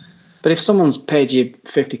that? But if someone's paid you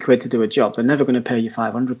 50 quid to do a job, they're never going to pay you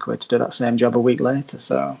 500 quid to do that same job a week later.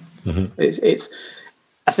 So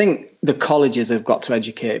I think the colleges have got to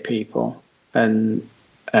educate people, and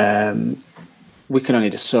we can only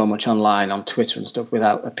do so much online on Twitter and stuff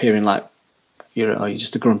without appearing like you're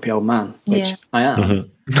just a grumpy old man, which I am.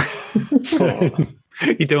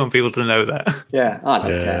 You don't want people to know that. Yeah, I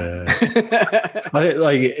don't care. I think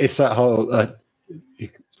like it's that whole.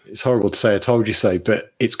 It's horrible to say, I told you so,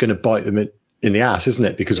 but it's going to bite them in the ass, isn't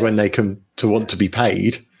it? Because when they come to want to be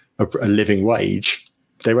paid a living wage,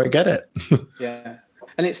 they won't get it. Yeah.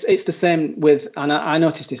 And it's the same with, and I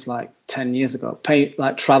noticed this like 10 years ago, pay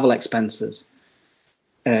like travel expenses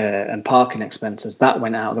and parking expenses, that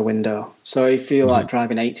went out the window. So if you're like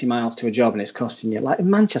driving 80 miles to a job and it's costing you, like in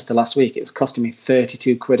Manchester last week, it was costing me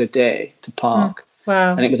 32 quid a day to park.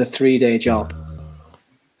 Wow. And it was a 3-day job.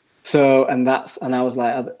 So, and I was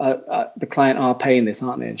like, the client are paying this,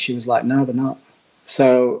 aren't they? And she was like, no, they're not.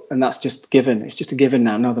 So, and that's just given. It's just a given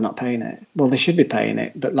now. No, they're not paying it. Well, they should be paying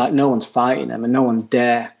it, but like no one's fighting them, and no one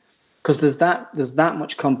dare, because there's that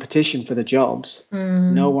much competition for the jobs.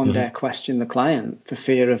 No one dare question the client for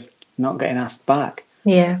fear of not getting asked back.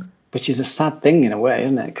 Yeah. Which is a sad thing in a way,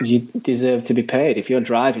 isn't it? Because you deserve to be paid. If you're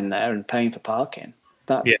driving there and paying for parking,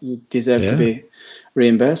 you deserve to be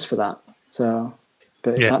reimbursed for that. So.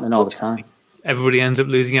 But it's happening all the time. Everybody ends up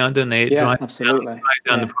losing out, don't they? Yeah, absolutely.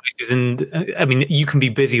 Down the prices. And I mean, you can be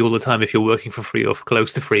busy all the time if you're working for free or for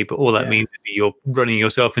close to free, but all that means is you're running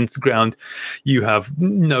yourself into the ground. You have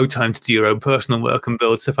no time to do your own personal work and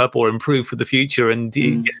build stuff up or improve for the future. And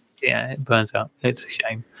it burns out. It's a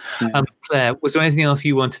shame. Yeah. Claire, was there anything else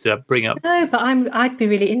you wanted to bring up? No, but I'd be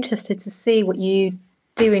really interested to see what you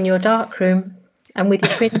do in your darkroom and with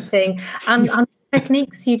your printing and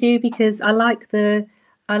techniques you do, because I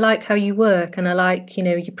like how you work, and I like, you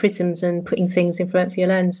know, your prisms and putting things in front of your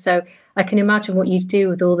lens. So I can imagine what you do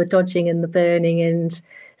with all the dodging and the burning and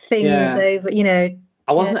things over, you know.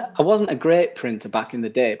 I wasn't a great printer back in the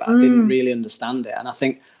day, but I didn't really understand it. And I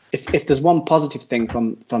think if there's one positive thing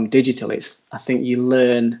from digital, it's I think you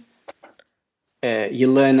learn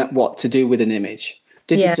you learn what to do with an image.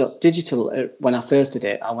 Digital. When I first did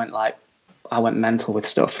it, I went mental with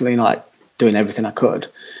stuff, like doing everything I could.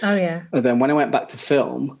 Oh yeah. But then when I went back to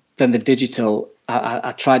film, then the digital,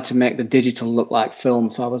 I tried to make the digital look like film,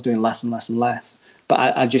 so I was doing less and less and less.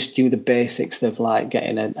 But I just knew the basics of like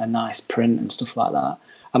getting a nice print and stuff like that.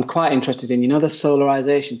 I'm quite interested in, the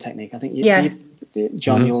solarization technique. I think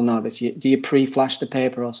John, you'll know this. Do you pre-flash the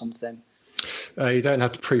paper or something? You don't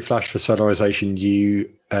have to pre-flash for solarization. You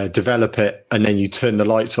develop it and then you turn the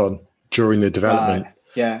lights on during the development. Right.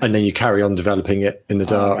 Yeah. And then you carry on developing it in the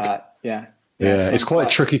dark. Right. Yeah. Yeah, it's quite a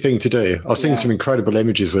tricky thing to do. I've seen some incredible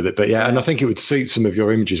images with it, but and I think it would suit some of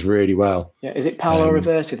your images really well. Yeah, is it Paolo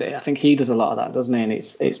Reversi? I think he does a lot of that, doesn't he? And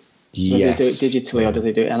it's yes. Do they do it digitally or do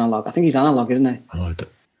they do it analog? I think he's analog, isn't he? Oh,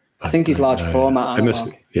 I think he's large format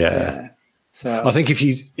analog. Yeah. So I think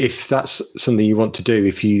if that's something you want to do,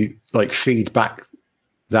 if you like feed back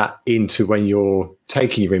that into when you're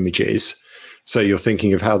taking your images, so you're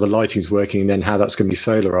thinking of how the lighting's working and then how that's going to be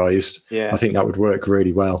solarized. Yeah. I think that would work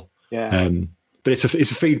really well. Yeah. But it's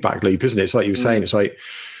a feedback loop, isn't it? It's like you were saying, it's like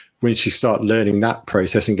once you start learning that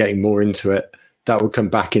process and getting more into it, that will come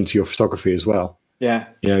back into your photography as well. Yeah.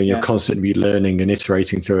 You're constantly learning and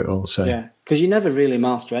iterating through it all. So because you never really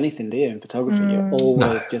master anything, do you, in photography? You're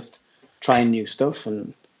always just trying new stuff.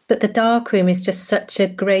 But the darkroom is just such a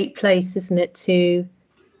great place, isn't it? To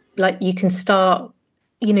like you can start,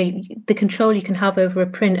 the control you can have over a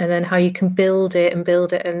print, and then how you can build it,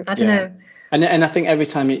 and I don't know. And I think every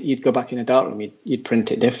time you'd go back in a darkroom, you'd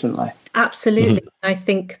print it differently. Absolutely. I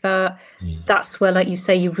think that's where, like you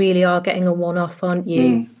say, you really are getting a one-off, aren't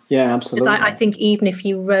you? Yeah, absolutely. I think even if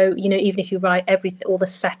you wrote, even if you write everything, all the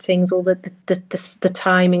settings, all the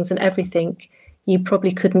timings and everything, you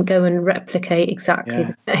probably couldn't go and replicate exactly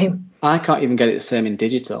the same. I can't even get it the same in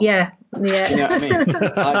digital. Yeah. You know what I mean?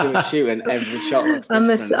 I do a shoot and every shot looks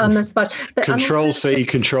different. On the spot. Control C,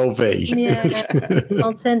 Control V. Yeah.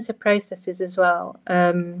 Alternative processes as well.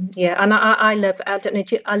 And I love. I don't know.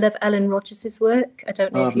 I love Ellen Rogers' work. I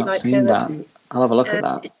don't know if you like her. That. I'll have a look at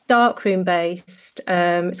that. It's darkroom based.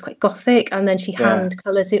 It's quite gothic, and then she hand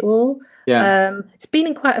colours it all. Yeah. It's been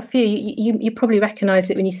in quite a few. You probably recognise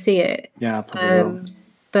it when you see it. Yeah, I probably will.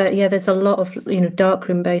 But there's a lot of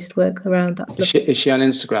darkroom based work around. Is she on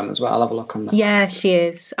Instagram as well? I'll have a look on that. Yeah, she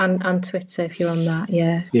is, and Twitter if you're on that.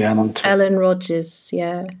 Yeah. Yeah, I'm on Twitter. Ellen Rogers.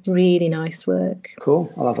 Yeah, really nice work.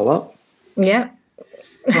 Cool. I'll have a look. Yeah.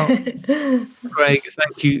 Well, Craig,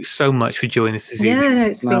 thank you so much for joining us this evening. Yeah, no,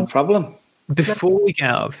 it's no problem. Before we get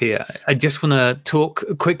out of here, I just want to talk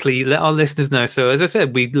quickly, let our listeners know. So as I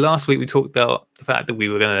said, last week we talked about the fact that we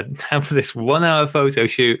were going to have this 1 hour photo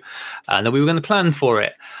shoot and that we were going to plan for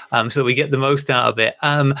it so we get the most out of it.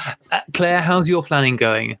 Claire, how's your planning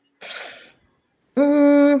going?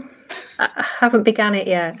 I haven't begun it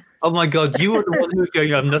yet. Oh my God, you were the one who was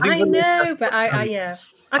going, I'm nothing. I know, but I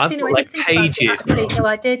Actually, no, I did think pages. about it. Actually, no,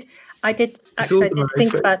 I did actually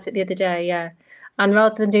think about it the other day, yeah. And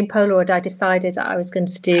rather than doing Polaroid, I decided I was going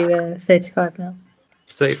to do 35mm.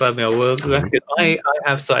 35mm. Well, that's good. I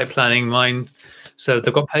have started planning mine. So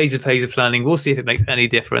they've got pages of planning. We'll see if it makes any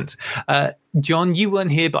difference. John, you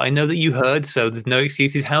weren't here, but I know that you heard, so there's no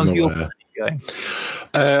excuses. How's your planning going?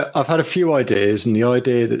 I've had a few ideas, and the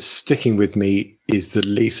idea that's sticking with me is the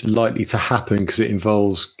least likely to happen because it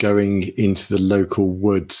involves going into the local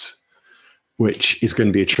woods, which is going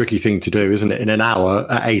to be a tricky thing to do, isn't it? In an hour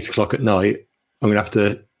at 8 o'clock at night, I'm going to have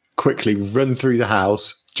to quickly run through the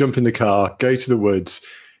house, jump in the car, go to the woods,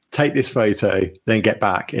 take this photo, then get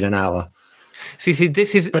back in an hour. See,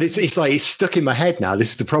 this is... But it's like it's stuck in my head now.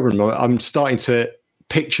 This is the problem. I'm starting to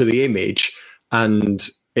picture the image, and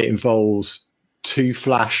it involves two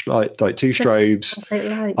flash, like two strobes.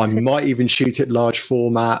 I might even shoot it large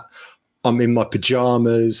format. I'm in my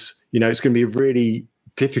pajamas. It's going to be a really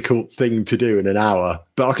difficult thing to do in an hour,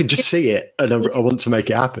 but I can just see it, and I want to make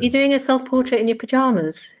it happen. You're doing a self-portrait in your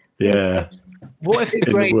pajamas? Yeah. What if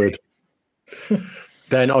it's great?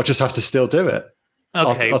 Then I'll just have to still do it.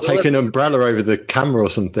 Okay, I'll take an umbrella over the camera or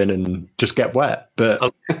something and just get wet.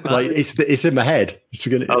 But it's in my head.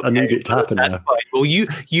 I need it to happen now. Fine. Well,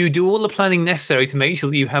 you do all the planning necessary to make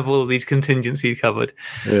sure that you have all of these contingencies covered.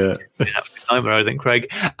 Yeah. That's a nightmare, I think,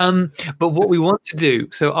 Craig. But what we want to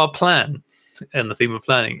do, so our plan, and the theme of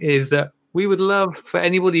planning, is that we would love for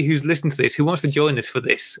anybody who's listened to this, who wants to join us for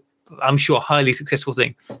this, I'm sure, highly successful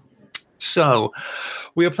thing. So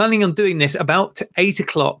we are planning on doing this about 8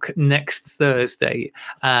 o'clock next Thursday.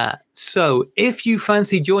 So if you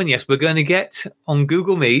fancy joining us, we're going to get on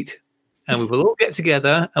Google Meet, and we will all get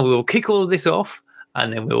together, and we will kick all of this off,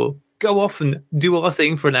 and then we'll go off and do our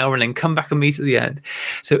thing for an hour and then come back and meet at the end.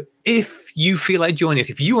 So if you feel like joining us,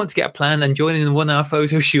 if you want to get a plan and join in the 1 hour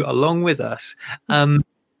photo shoot along with us,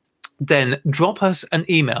 then drop us an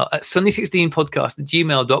email at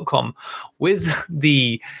sunday16podcast@gmail.com with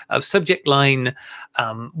the subject line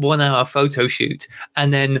 1 hour photo shoot.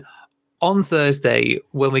 And then on Thursday,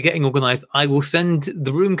 when we're getting organized, I will send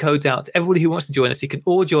the room codes out to everybody who wants to join us. You can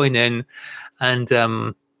all join in, and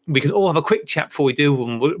we can all have a quick chat before we do,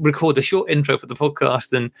 and we'll record a short intro for the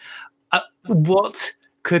podcast. And what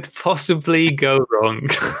could possibly go wrong?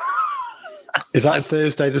 Is that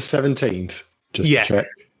Thursday the 17th? Just yes. to check.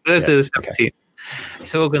 Thursday the 17th. Okay.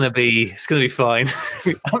 It's all going to be fine.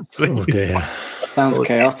 Absolutely. Oh dear. Sounds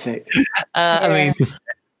chaotic. I mean,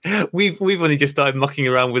 we've only just started mucking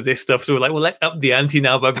around with this stuff, so we're like, well, let's up the ante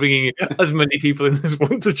now by bringing as many people in as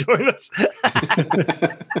want to join us.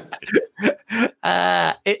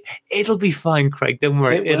 It'll be fine, Craig. Don't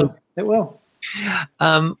worry. It will.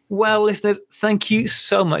 Well, listeners, thank you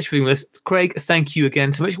so much for being with us. Craig, thank you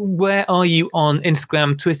again so much. Where are you on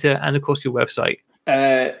Instagram, Twitter, and of course your website?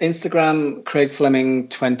 Instagram, Craig Fleming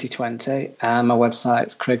 2020, and my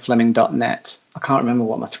website's craigfleming.net. I can't remember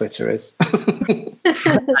what my Twitter is.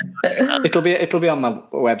 It'll be on my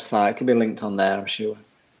website. It'll be linked on there, I'm sure.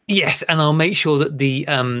 Yes, and I'll make sure that the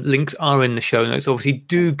links are in the show notes. Obviously,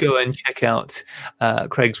 do go and check out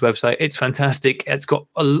Craig's website. It's fantastic. It's got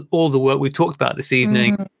all the work we've talked about this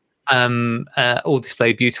evening, all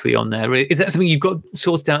displayed beautifully on there. Is that something you've got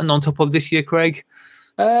sorted out and on top of this year, Craig?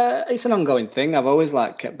 It's an ongoing thing. I've always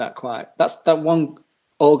kept that quiet. That's that one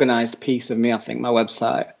organised piece of me, I think, my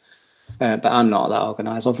website. But I'm not that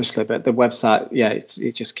organised, obviously. But the website,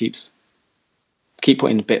 it just keep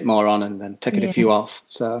putting a bit more on and then taking a few off.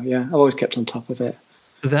 So I've always kept on top of it.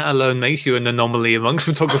 That alone makes you an anomaly amongst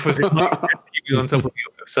photographers. It might keep you on top of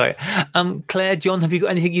your website. Claire, John, have you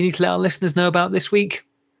got anything you need to let our listeners know about this week?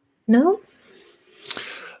 No.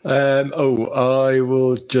 I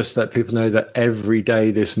will just let people know that every day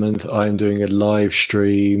this month I am doing a live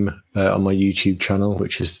stream on my YouTube channel,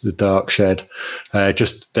 which is The Dark Shed. They're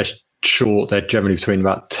short. They're generally between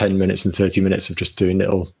about 10 minutes and 30 minutes of just doing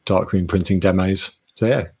little darkroom printing demos.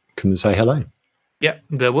 So come and say hello. Yeah.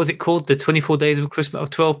 Was it called the 24 Days of Christmas, of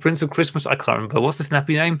 12 Prints of Christmas? I can't remember. What's the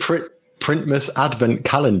snappy name? Printmas Advent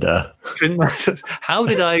Calendar. Printmas. How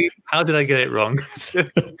did I get it wrong?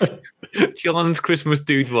 John's Christmas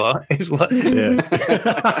Boudoir is what. Yeah.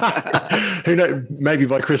 Who knows? Maybe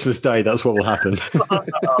by Christmas Day, that's what will happen.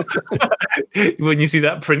 When you see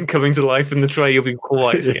that print coming to life in the tray, you'll be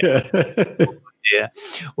quite scared. Yeah.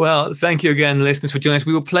 Well, thank you again, listeners, for joining us.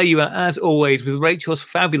 We will play you out, as always, with Rachel's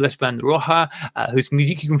fabulous band, Roja, whose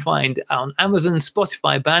music you can find on Amazon,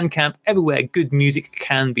 Spotify, Bandcamp, everywhere good music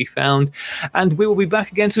can be found. And we will be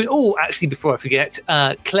back again soon. Oh, actually, before I forget,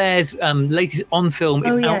 Claire's latest on-film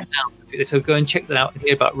is out now. So go and check that out and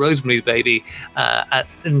hear about Rosemary's Baby.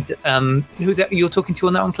 And who's that you're talking to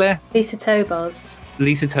on that one, Claire? Lisa Tobos.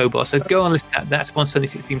 So go and listen to that. That's on Sunday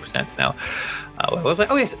 16% now. I was like,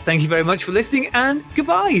 oh yes, thank you very much for listening, and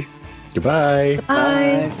goodbye. Goodbye.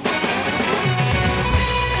 Bye. Bye.